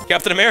frisbee.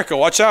 Captain America,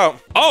 watch out.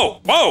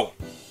 Oh, whoa.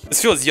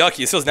 This feels yucky.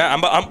 This feels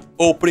I'm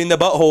opening the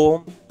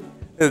butthole.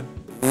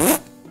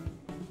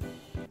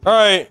 All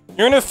right,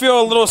 you're gonna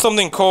feel a little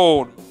something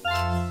cold.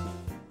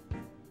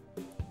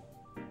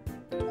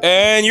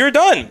 And you're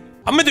done.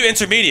 I'm gonna do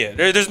intermediate.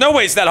 There's no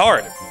way it's that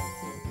hard.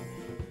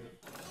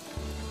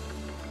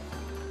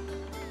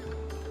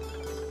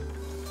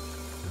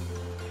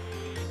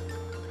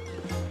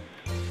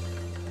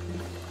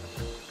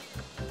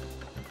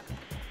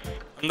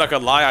 I'm not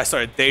gonna lie, I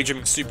started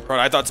daydreaming super hard.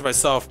 I thought to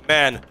myself,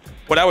 man,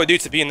 what I would do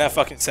to be in that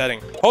fucking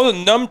setting. Hold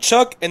the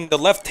nunchuck in the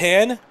left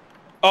hand.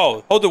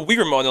 Oh, hold the Wii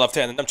remote in the left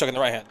hand and nunchuck in the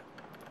right hand.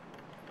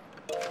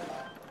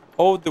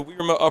 Hold the Wii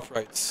remote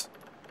upright.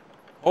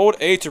 Hold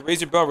A to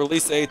raise your bow,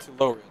 release A to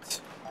lower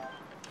it.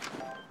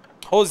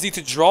 Hold Z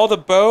to draw the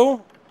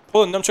bow.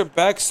 Pull the nunchuck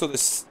back so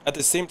this at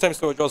the same time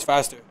so it draws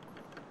faster.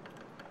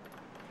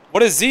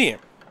 What is Z?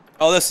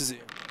 Oh, this is Z.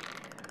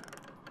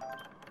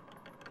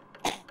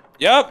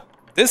 Yep.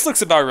 This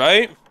looks about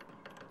right.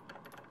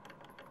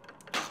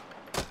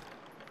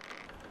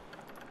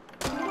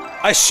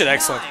 I shit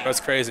excellent. That's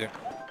crazy.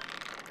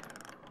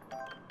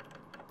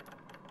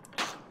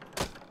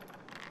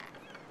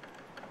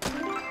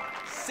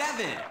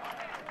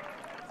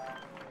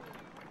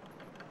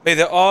 May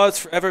the odds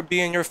forever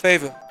be in your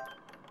favor.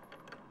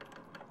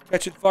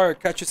 Catch it fire,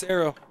 catch its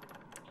arrow.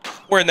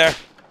 We're in there.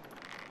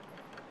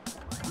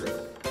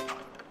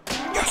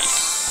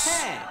 Yes!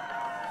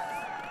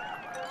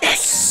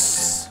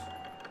 Yes!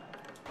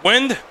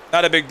 Wind?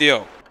 Not a big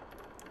deal.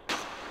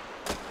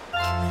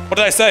 What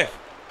did I say?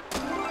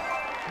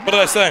 What did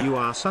I say? You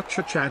are such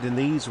a Chad in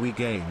these Wii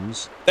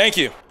games. Thank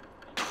you.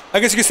 I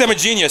guess you could say I'm a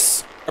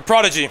genius. A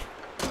prodigy.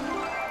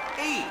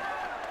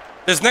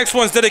 This next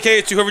one's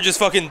dedicated to whoever just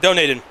fucking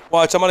donated.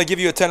 Watch, I'm gonna give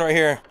you a 10 right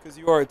here, because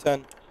you are a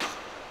 10.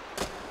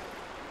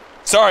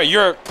 Sorry,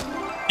 you're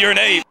an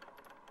 8.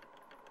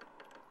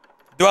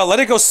 Do I let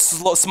it go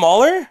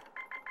smaller?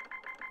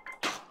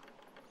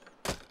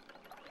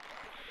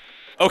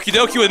 Okie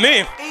dokie with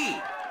me.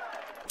 8.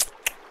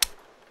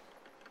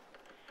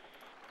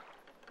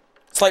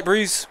 Slight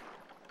breeze.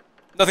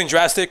 Nothing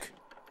drastic.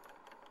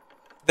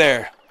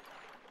 There.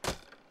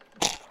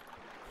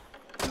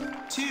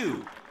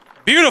 2.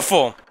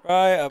 Beautiful.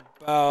 Right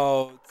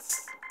about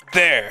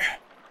there.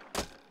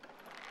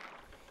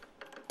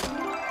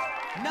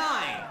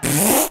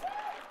 9.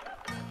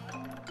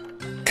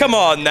 Come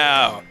on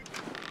now.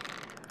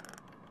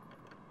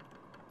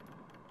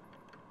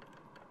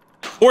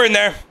 We're in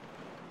there.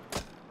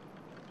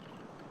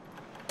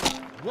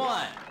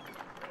 1.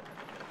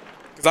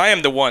 Because I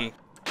am the one.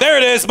 There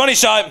it is. Money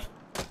shot.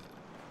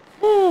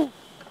 7.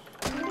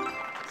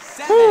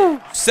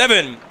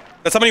 7.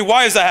 That's how many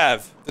wives I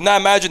have. They're not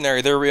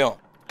imaginary. They're real.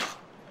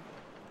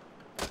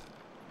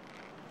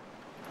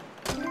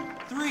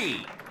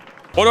 3.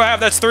 What do I have?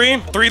 That's 3?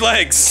 3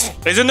 legs.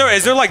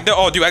 Is there like no?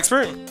 Oh, do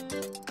expert?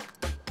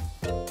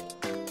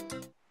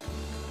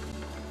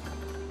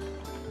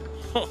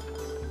 Huh.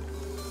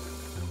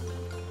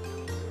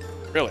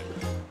 Really?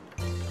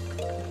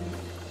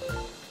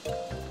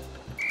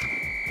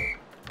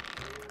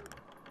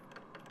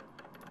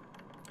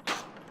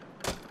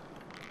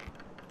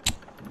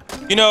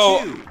 You know,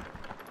 2.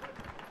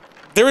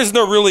 there is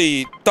no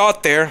really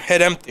thought there.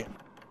 Head empty.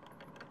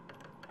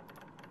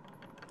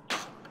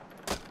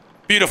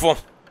 Beautiful.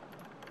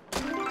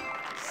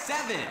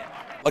 7.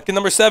 Lucky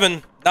number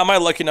 7. Not my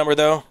lucky number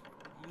though.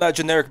 I'm not a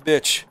generic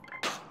bitch.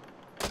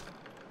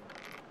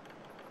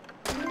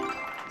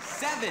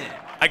 7.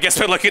 I guess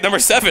my lucky number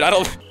 7. I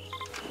don't.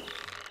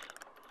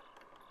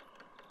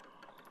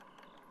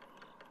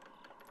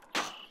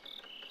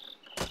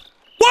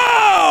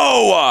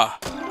 Whoa!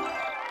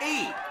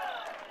 8.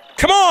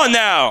 Come on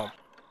now.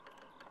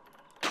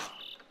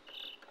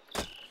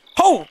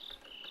 Oh.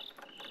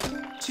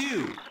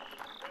 2.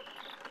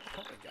 Oh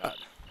my god.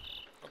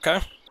 Okay.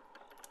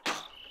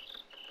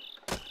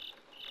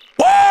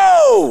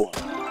 Whoa!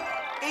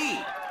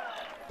 8.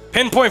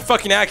 Pinpoint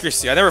fucking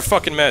accuracy. I never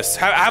fucking miss.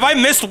 Have I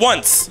missed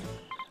once?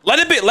 Let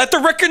it be. Let the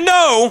record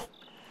know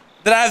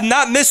that I have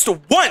not missed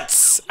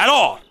once at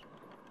all.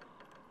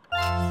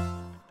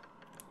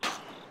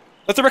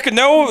 Let the record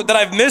know that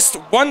I've missed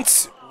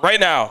once right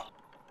now.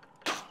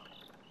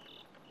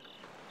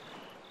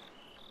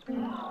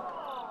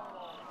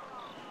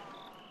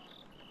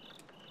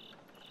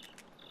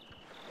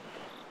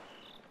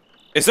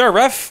 Is there a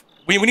ref?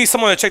 We need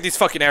someone to check these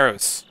fucking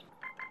arrows.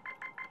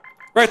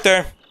 Right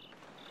there.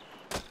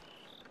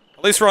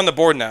 At least we're on the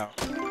board now.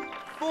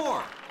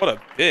 4. What a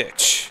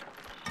bitch.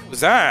 What was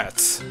that?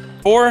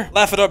 4?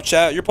 Laugh it up,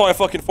 chat. You're probably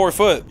fucking 4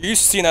 foot. You're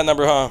used to seeing that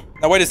number, huh?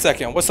 Now wait a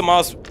second. What's the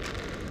miles?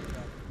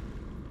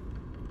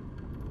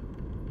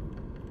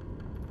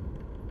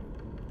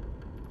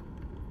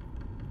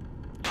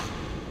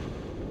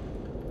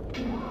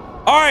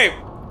 All right.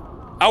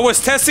 I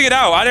was testing it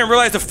out. I didn't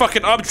realize the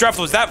fucking updraft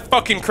was that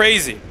fucking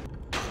crazy.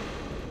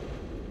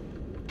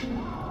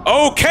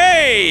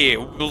 Okay.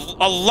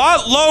 A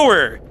lot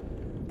lower.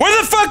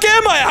 Where the fuck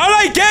am I? How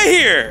did I get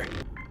here?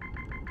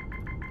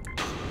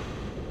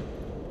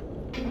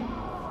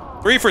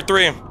 3 for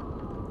 3.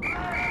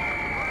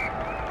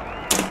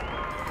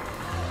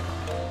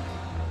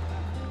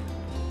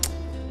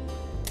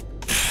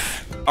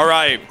 All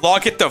right,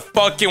 lock it the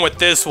fuck in with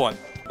this one.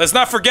 Let's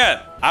not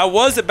forget, I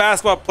was a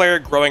basketball player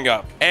growing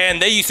up,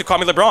 and they used to call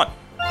me LeBron.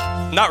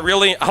 Not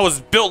really, I was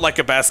built like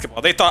a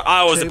basketball. They thought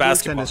I was a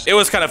basketball. It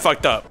was kind of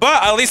fucked up.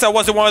 But at least I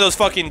wasn't one of those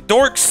fucking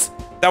dorks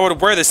that would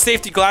wear the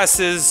safety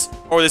glasses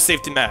or the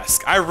safety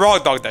mask. I raw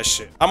dogged that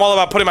shit. I'm all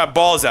about putting my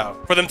balls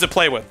out for them to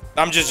play with.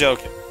 I'm just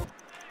joking.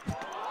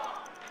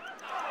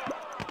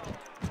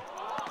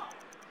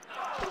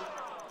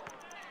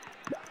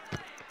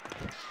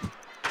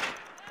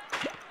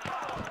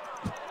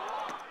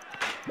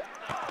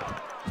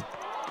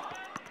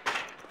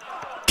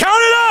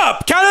 Count it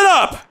up! Count it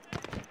up!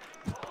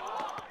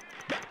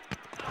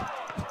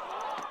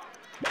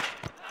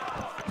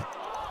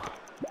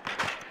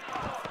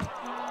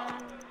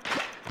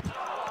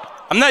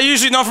 I'm not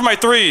usually known for my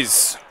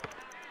threes.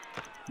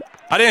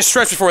 I didn't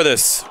stretch before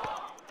this.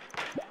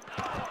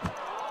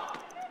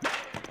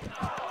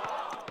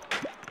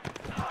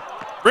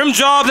 Rim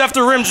jobs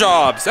after rim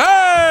jobs.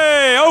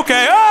 Hey,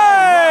 okay,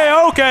 hey,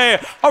 okay.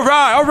 All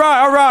right, all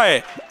right, all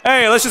right.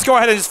 Hey, let's just go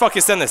ahead and just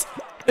fucking send this.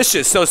 This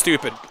shit's so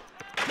stupid.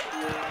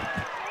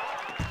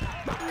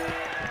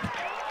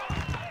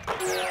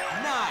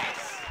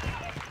 Nice.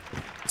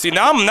 See,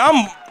 now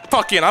I'm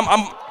fucking,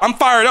 I'm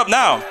fired up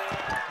now.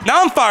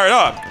 Now I'm fired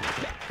up.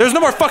 There's no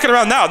more fucking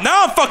around now.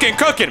 Now I'm fucking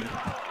cooking.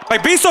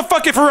 Like, be so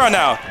fucking for real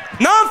now.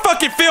 Now I'm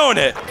fucking feeling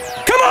it.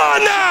 Come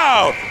on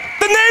now.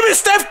 The name is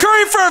Steph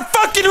Curry for a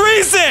fucking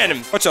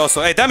reason. Watch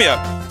also. Hey, damn me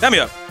up. Damn me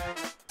up.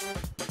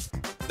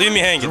 Leave me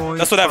hanging.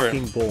 That's whatever.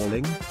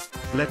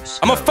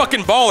 I'm a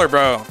fucking baller,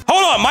 bro.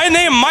 Hold on. My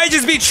name might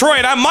just be Troy,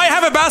 and I might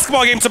have a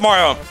basketball game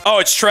tomorrow. Oh,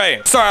 it's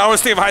Trey. Sorry, I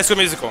always think of High School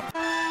Musical.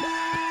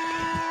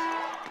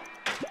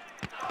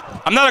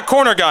 I'm not a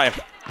corner guy.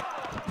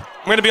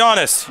 I'm gonna be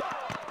honest.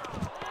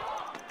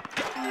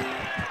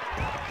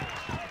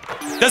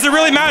 Does it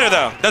really matter,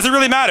 though? Does it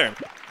really matter?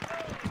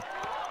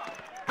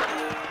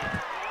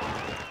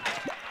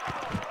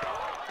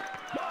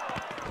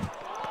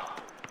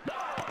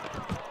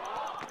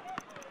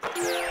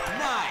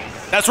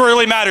 Nice. That's where it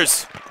really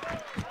matters.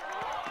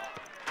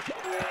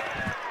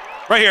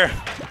 Right here.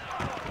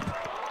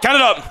 Count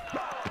it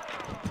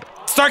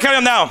up. Start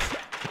counting them now.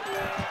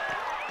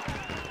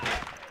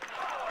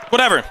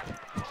 Whatever.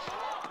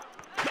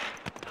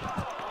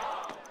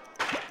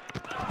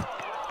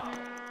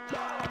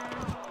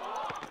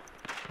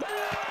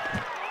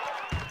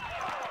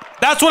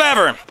 That's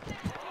whatever.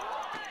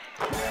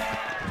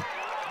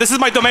 This is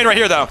my domain right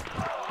here, though.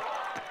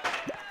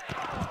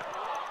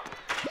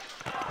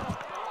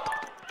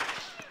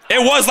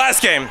 It was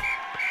last game.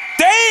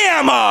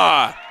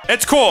 Damn!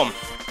 It's cool.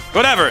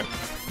 Whatever.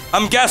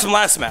 I'm gassed from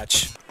last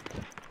match.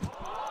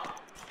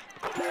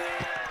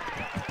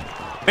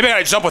 Maybe I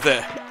gotta jump with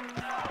it.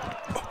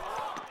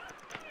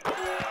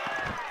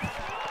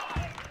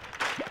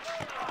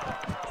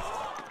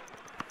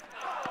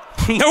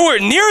 Nowhere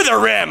near the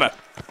rim.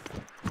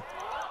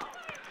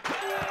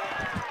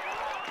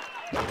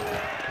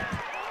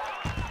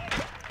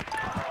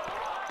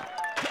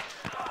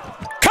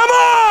 Come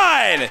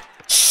on!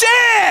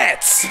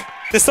 Shit!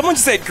 Did someone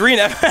just say green?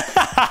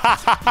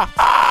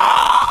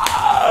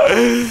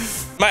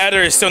 My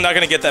editor is still not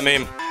gonna get that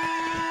meme.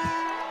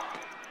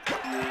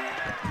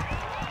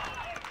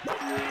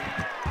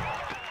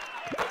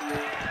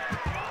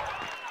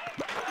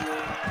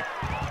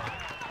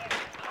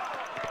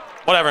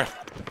 Whatever.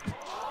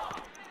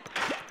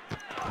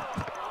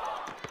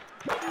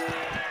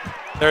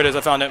 There it is,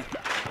 I found it.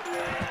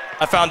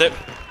 I found it.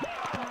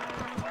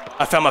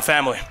 I found my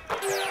family.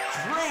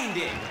 Drained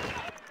it.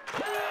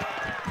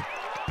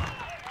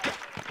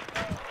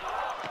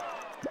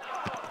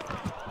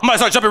 I might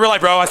start jumping real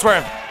life, bro, I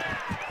swear.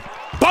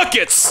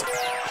 Buckets!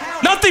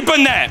 Nothing but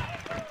net!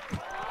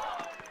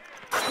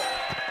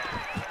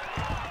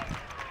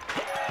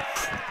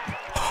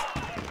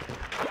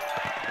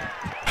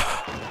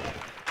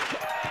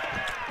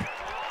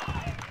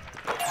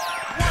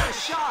 What a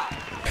shot.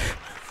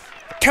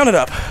 Count it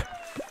up.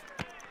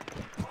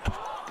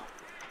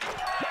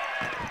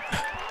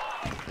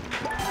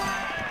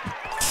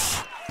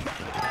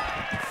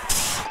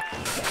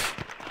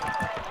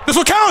 This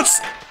one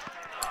counts!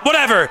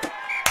 Whatever.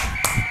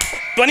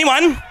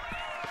 21.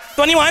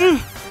 21.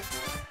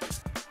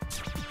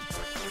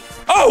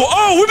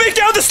 Oh, we make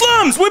it out of the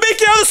slums! We make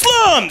it out of the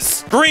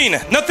slums! Green,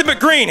 nothing but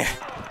green.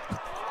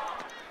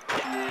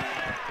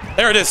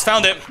 There it is,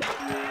 found it.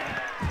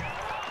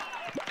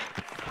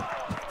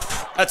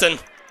 That's in.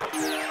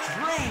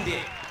 Drained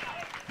it.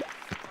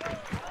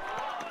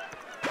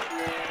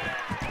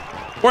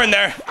 We're in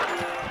there.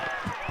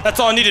 That's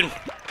all I needed.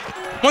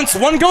 Once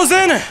one goes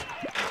in,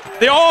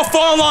 they all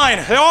fall in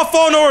line. They all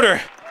fall in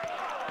order.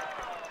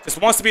 Just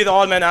wants to be the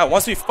odd man out.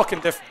 Wants to be fucking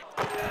different.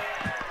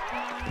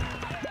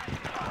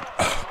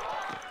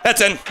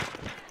 That's in.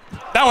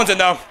 That one's in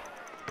though.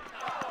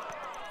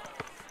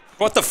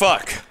 What the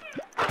fuck?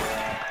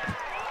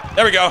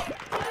 There we go.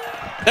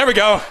 There we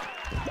go.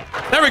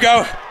 There we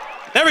go.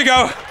 There we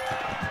go.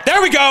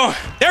 There we go.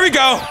 There we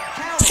go.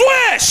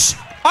 Swish!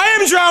 I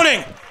am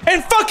drowning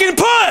in fucking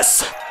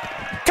puss!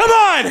 Come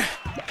on!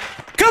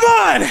 Come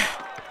on!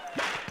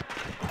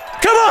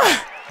 Come on!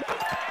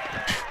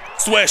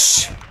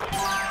 Swish.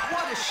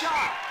 What a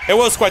shot! It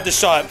was quite the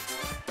shot.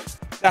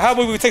 Now how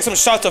about we take some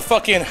shots of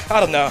fucking, I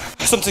don't know,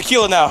 some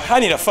tequila now. I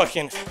need a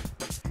fucking...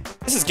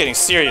 This is getting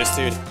serious,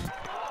 dude.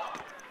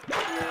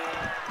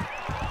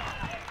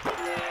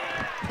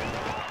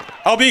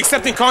 I'll be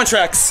accepting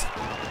contracts.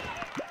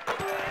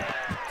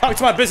 Talk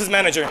to my business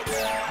manager.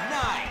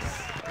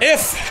 Nice!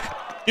 If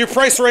your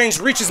price range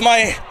reaches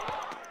my,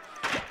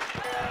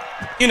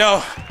 you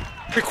know,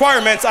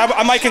 requirements,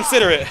 I might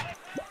consider it.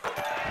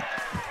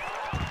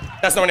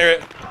 That's nowhere near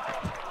it.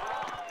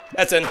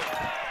 That's in.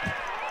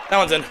 That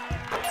one's in.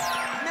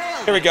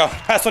 Nailed Here we go.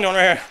 Pass on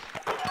right here.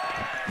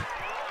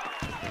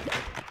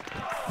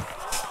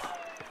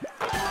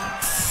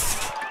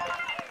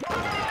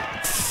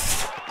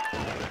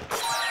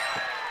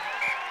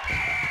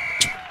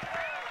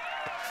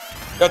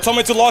 Y'all told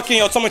me to lock in,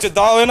 y'all told me to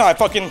dial in. I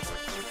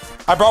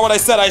brought what I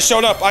said. I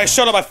showed up. I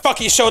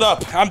fucking showed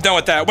up. I'm done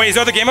with that. Wait, is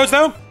there other game modes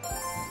now?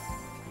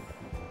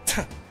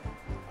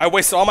 I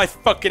wasted all my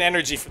fucking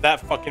energy for that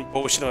fucking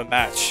bullshit of a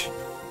match.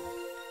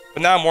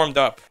 But now I'm warmed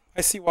up. I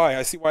see why.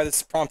 I see why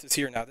this prompt is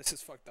here now. This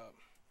is fucked up.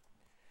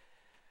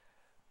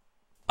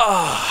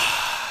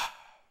 Ah.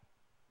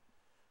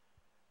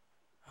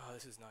 Oh,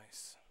 this is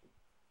nice.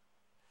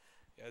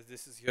 Yeah,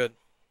 this is good.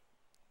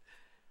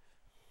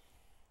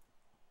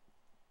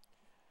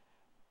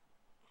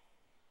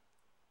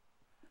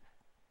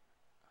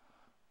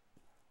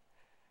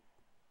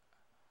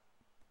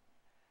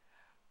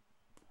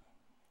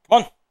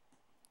 Come on.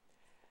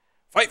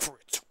 Fight for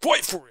it.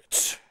 Fight for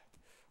it.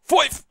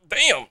 Fight.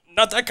 Damn.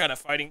 Not that kind of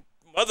fighting.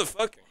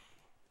 Motherfucker.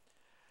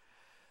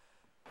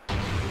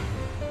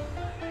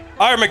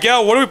 Alright,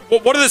 Miguel. What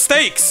are the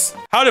stakes?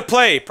 How to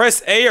play?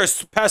 Press A or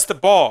pass the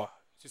ball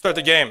to start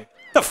the game.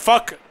 What the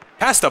fuck?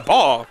 Pass the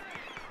ball?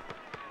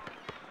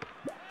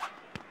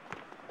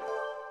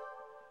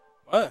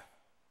 What?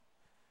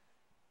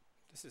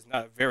 This is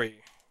not a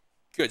very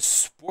good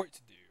sport to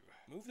do.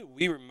 Move the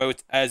Wii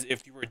remote as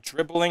if you were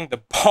dribbling the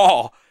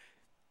ball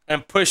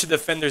and push the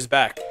defenders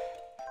back.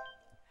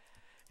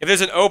 If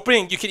there's an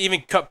opening, you can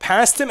even cut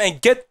past him and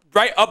get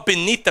right up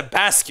beneath the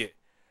basket.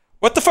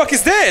 What the fuck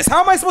is this?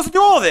 How am I supposed to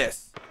do all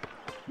this?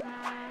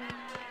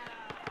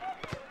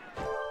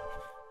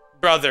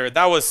 Brother,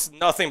 that was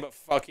nothing but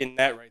fucking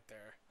net right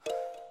there.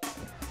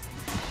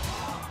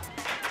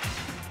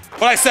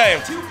 What'd I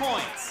say? 2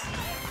 points.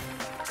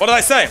 What did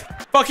I say?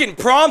 Fucking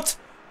prompt?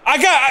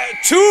 I got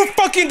 2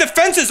 fucking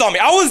defenses on me.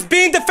 I was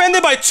being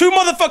defended by 2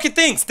 motherfucking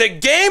things. The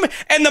game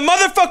and the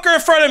motherfucker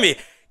in front of me.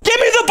 Give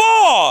me the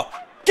ball!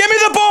 Give me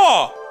the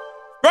ball!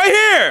 Right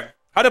here!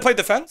 How to play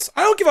defense?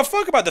 I don't give a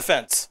fuck about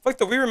defense. Fuck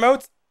the Wii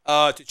remote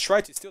to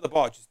try to steal the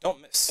ball. Just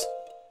don't miss.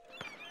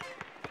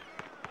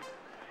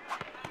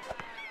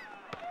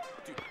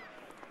 Dude.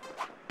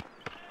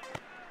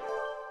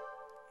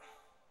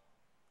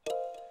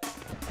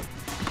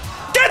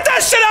 Get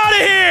that shit out of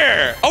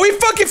here! Are we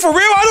fucking for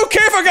real? I don't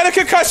care if I got a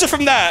concussion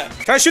from that.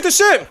 Can I shoot the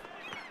shit?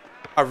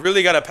 I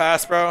really gotta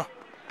pass, bro.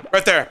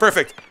 Right there.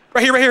 Perfect.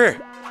 Right here, right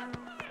here.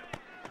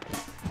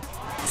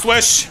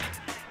 Swish.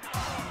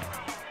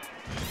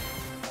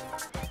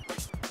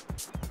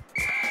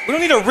 We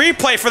don't need a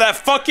replay for that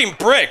fucking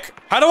brick.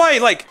 How do I,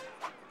 like,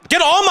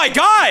 get on my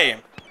guy?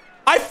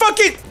 I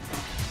fucking...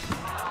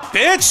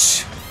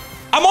 Bitch.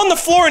 I'm on the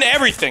floor and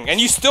everything,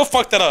 and you still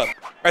fucked that up.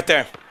 Right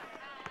there.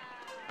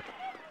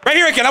 Right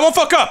here again. I won't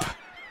fuck up.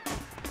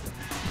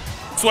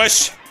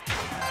 Swish.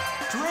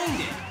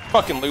 Drained it.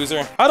 Fucking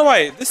loser. How do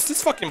I...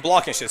 This fucking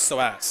blocking shit is so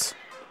ass.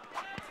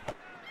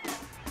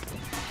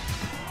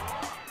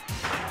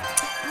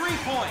 3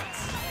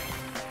 points.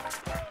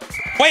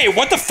 Wait,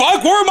 what the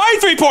fuck? Where are my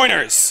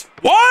 3-pointers?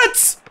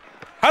 What?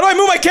 How do I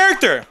move my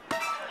character?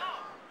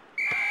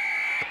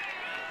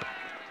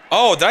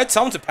 Oh, did I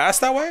tell him to pass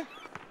that way?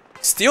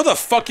 Steal the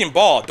fucking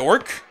ball,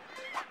 dork.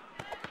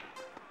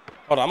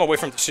 Hold on, I'm gonna wait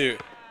for him to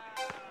shoot.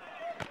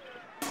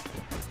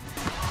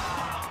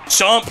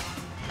 Jump.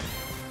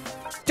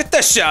 Get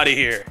that shit out of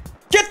here.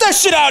 Get that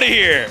shit out of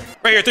here.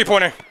 Right here,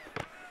 3-pointer.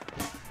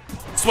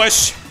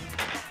 Swish.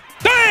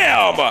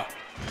 Damn!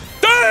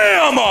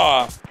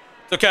 Damn!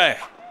 It's okay.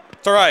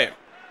 It's alright.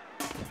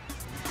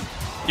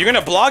 You're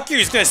gonna block you, or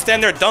you're just gonna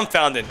stand there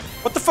dumbfounded?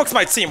 What the fuck's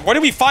my team? Where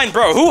did we find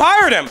bro? Who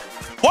hired him?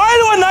 Why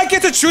do I not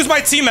get to choose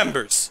my team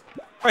members?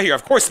 Right here,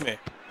 of course me.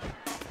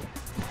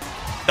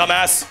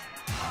 Dumbass.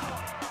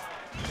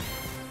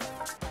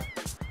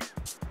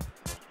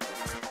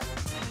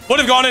 Would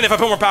have gone in if I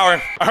put more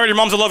power. I heard your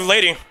mom's a lovely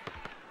lady.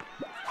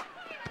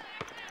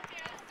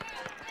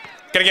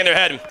 Gotta get in their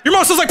head. Your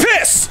mom smells like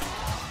piss!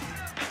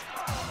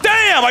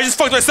 Damn, I just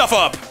fucked myself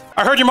up. All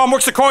I heard your mom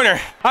works the corner.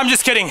 I'm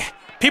just kidding.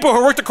 People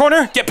who work the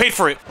corner get paid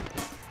for it.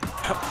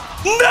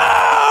 No!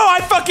 I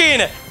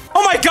fucking...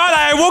 Oh my god,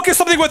 I awoke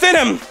something within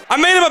him. I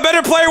made him a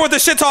better player with the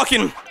shit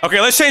talking. Okay,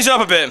 let's change it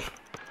up a bit.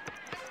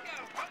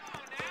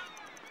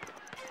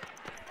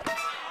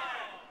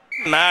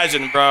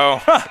 Imagine,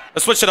 bro. Huh,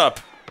 let's switch it up.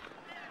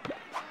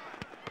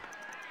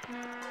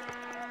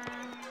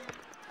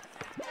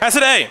 Pass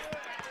it to A.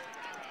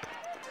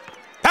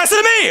 Pass it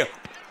to me!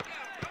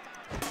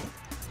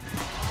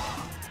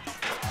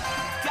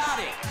 Got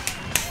it.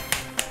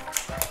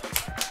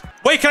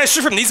 Wait, can I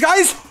shoot from these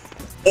guys?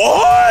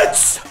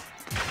 What?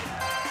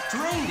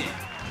 Drained it.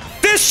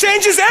 This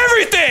changes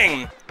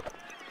everything!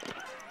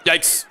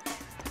 Yikes.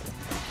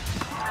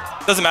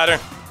 Doesn't matter.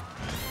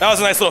 That was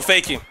a nice little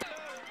fakie.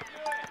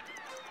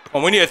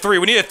 Oh, we need a 3,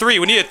 we need a 3,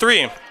 we need a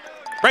 3.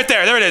 Right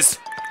there, there it is.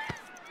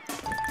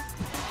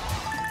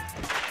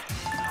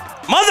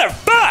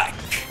 Motherfuck!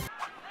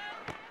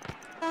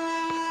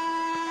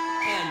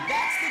 And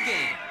that's the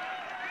game.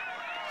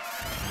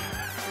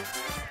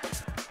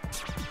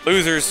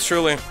 Losers,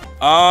 truly.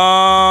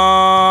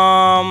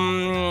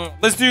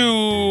 Let's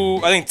do,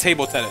 I think,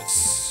 table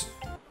tennis.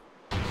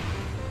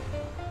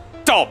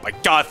 Oh my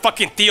god,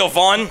 fucking Theo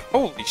Vaughn.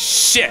 Holy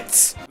shit.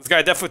 This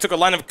guy definitely took a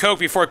line of coke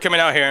before coming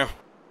out here.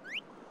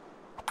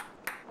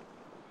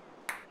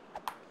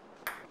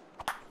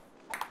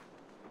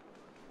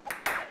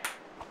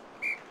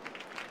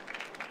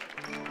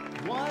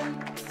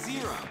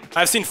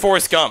 I've seen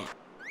Forrest Gump.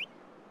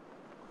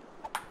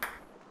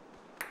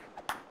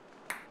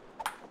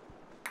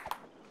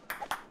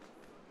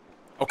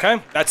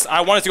 Okay, that's,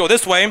 I wanted to go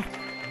this way,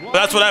 but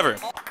that's whatever.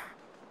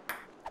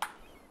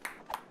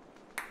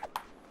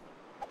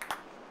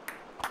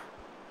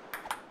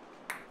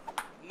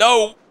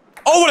 No.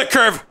 Oh, what a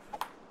curve.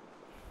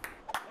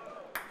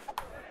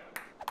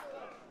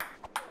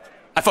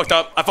 I fucked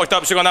up. I fucked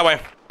up. Should've gone that way.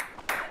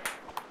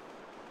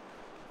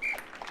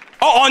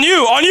 Oh, on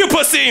you,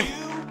 pussy.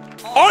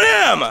 On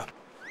him.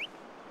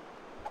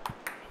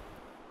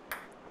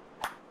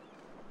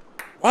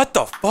 What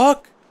the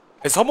fuck?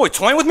 Is homeboy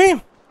toying with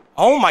me?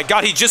 Oh my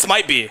god, he just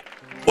might be.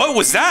 What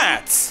was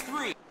that?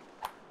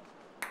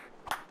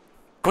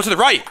 Go to the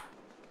right.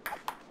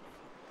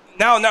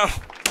 Now.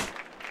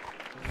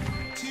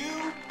 2,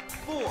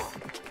 4.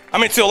 I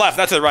mean to the left,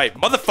 not to the right.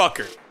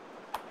 Motherfucker.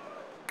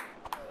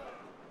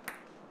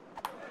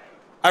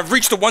 I've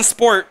reached the one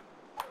sport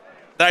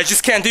that I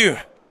just can't do.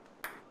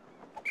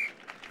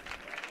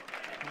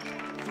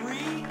 3.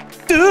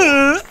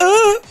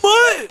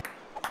 What?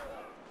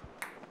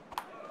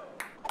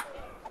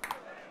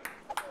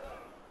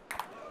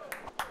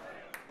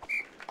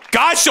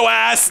 Got your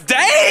ass.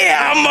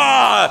 Damn!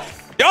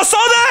 Y'all saw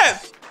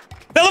that?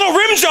 That little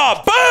rim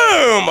job.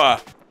 Boom!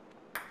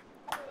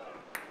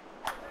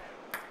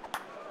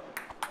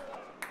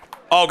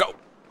 Oh, go.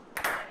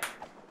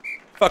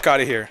 Fuck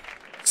out of here.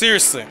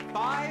 Seriously.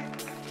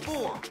 5,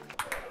 4.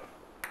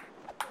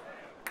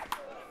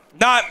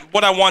 Not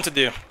what I want to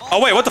do. Oh,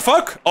 wait, what the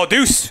fuck? Oh,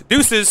 deuce.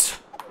 Deuces.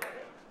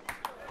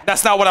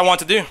 That's not what I want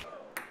to do.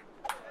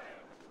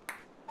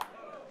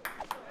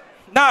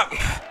 Not...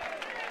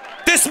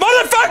 This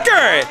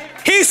motherfucker!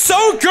 He's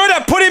so good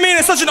at putting me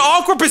in such an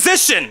awkward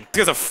position.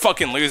 He's a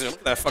fucking loser. Look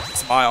at that fucking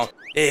smile.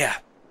 Yeah.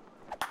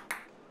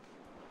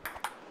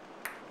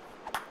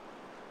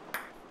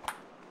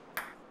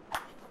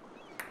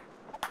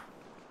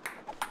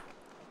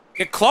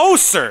 Get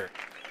closer.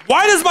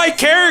 Why does my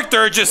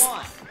character just...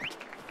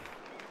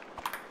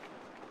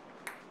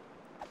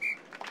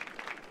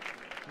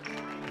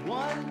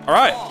 All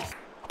right.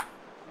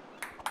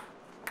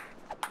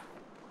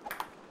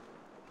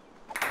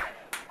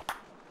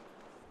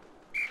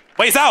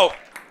 Ways out.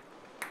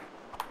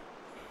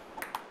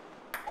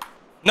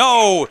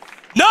 No.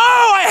 No,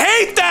 I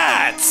hate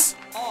that.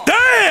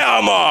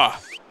 Damn.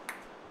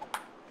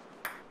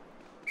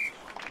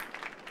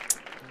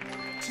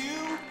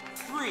 2,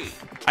 3.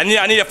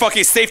 I need a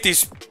fucking safety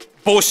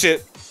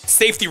bullshit.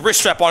 Safety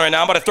wrist strap on right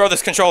now. I'm about to throw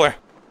this controller.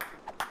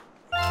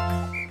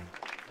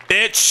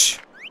 Bitch.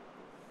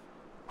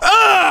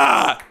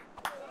 Ah!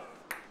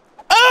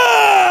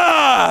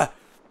 Ah!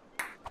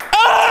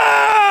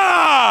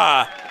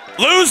 Ah!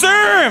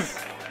 Loser!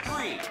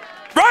 3.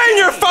 Right in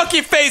your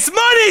fucking face!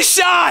 Money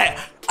shot!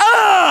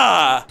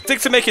 Ah! Stick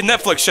to making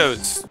Netflix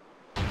shows.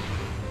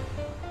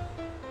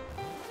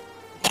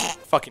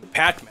 Fucking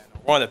Pac-Man.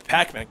 One of the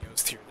Pac-Man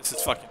ghosts here. This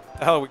is fucking... What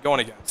the hell are we going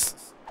against?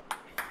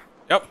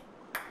 Yep.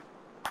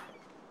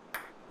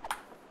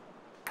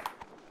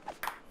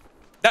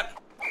 That...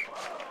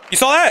 You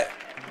saw that?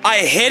 I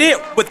hit it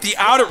with the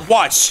outer...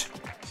 Watch.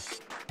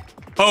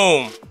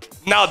 Boom.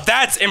 Now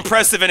that's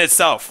impressive in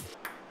itself.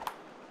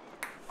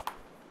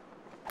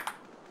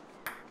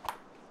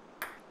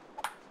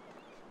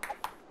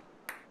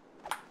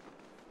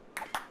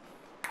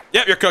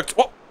 Yep, you're cooked.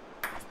 Whoa.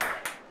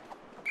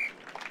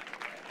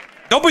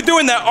 Don't be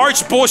doing that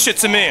arch bullshit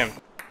to me.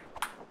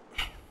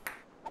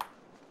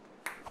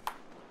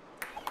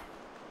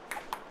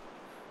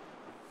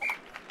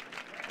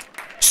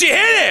 She hit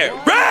it!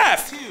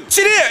 Ref!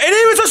 She did it! It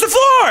didn't even touch the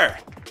floor!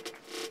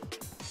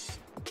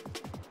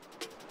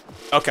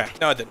 Okay,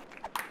 no, I didn't.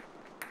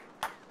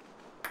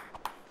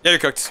 Yeah, you're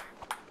cooked.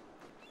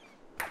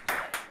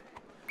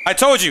 I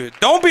told you,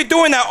 don't be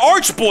doing that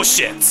arch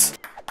bullshit.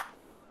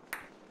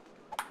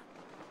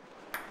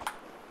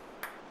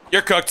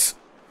 You're cooked.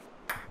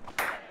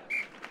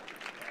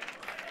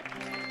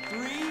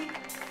 3,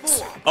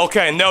 4.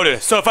 Okay,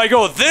 noted. So if I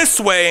go this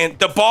way,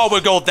 the ball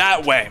would go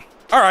that way.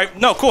 All right,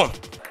 no, cool.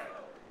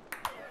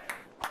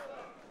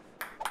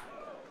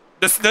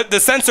 The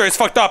sensor is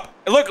fucked up.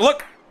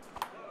 Look.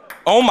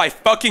 Oh my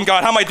fucking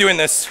god, how am I doing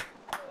this?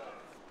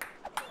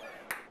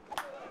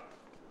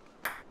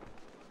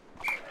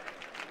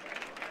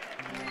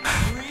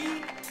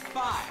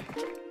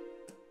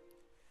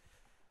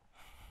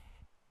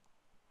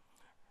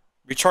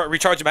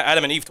 Recharging my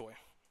Adam and Eve toy.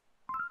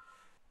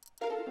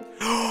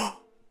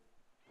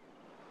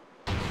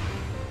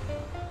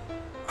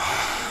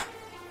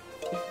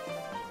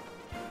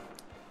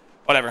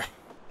 Whatever.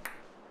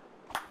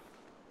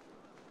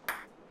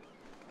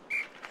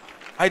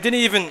 I didn't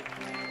even...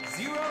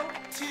 0,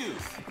 2.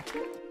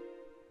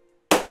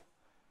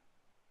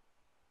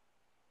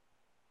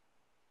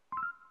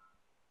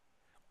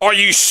 Are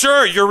you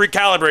sure you're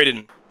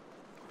recalibrated?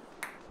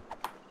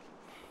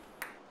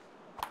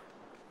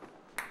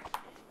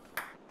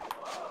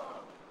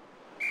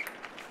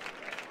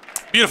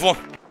 Beautiful.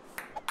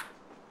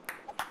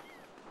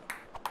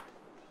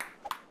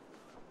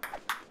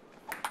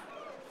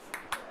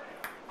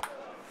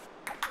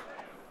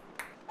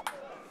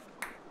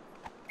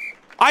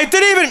 I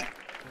didn't even...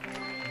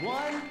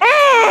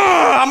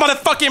 I'm gonna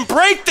fucking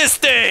break this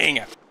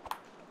thing!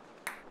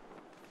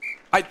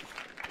 I... 1,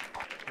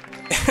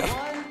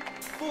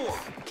 4.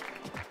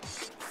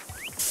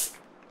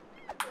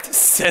 This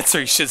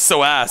sensory shit's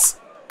so ass.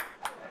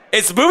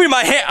 It's moving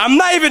my hand. I'm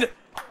not even...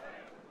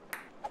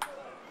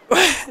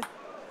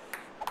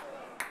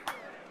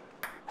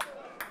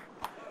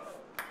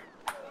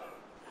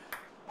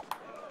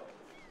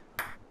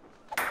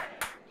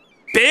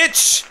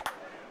 Bitch!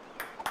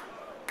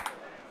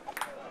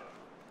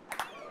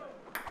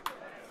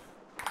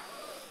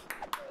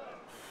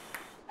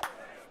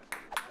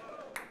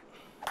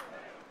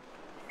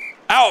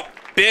 Out,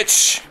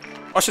 bitch!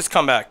 Watch this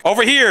come back.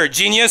 Over here,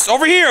 genius!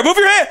 Over here! Move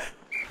your head!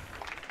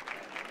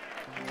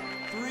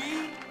 3,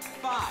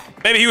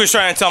 5. Maybe he was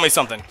trying to tell me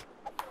something.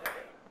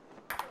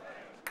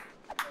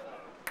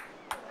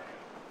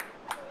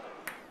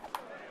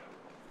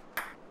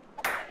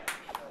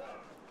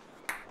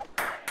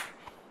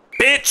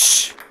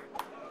 Bitch!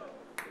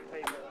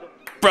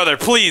 Brother,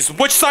 please,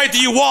 which side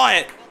do you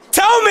want?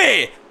 Tell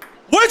me!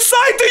 Which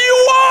side do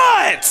you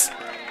want?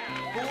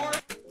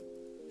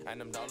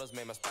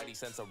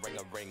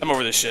 I'm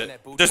over this shit.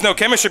 There's no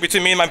chemistry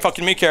between me and my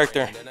fucking me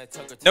character.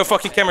 No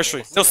fucking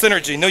chemistry. No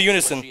synergy. No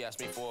unison.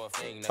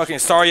 Fucking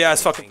sorry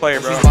ass fucking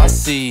player, bro. But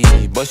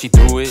she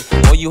threw it.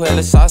 Oh, you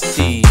hella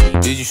saucy.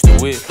 Did you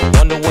stew it?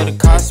 Wonder what it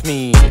cost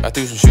me. I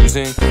threw some shoes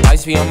in.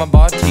 Ice be on my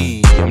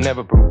body. I'm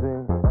never bruising.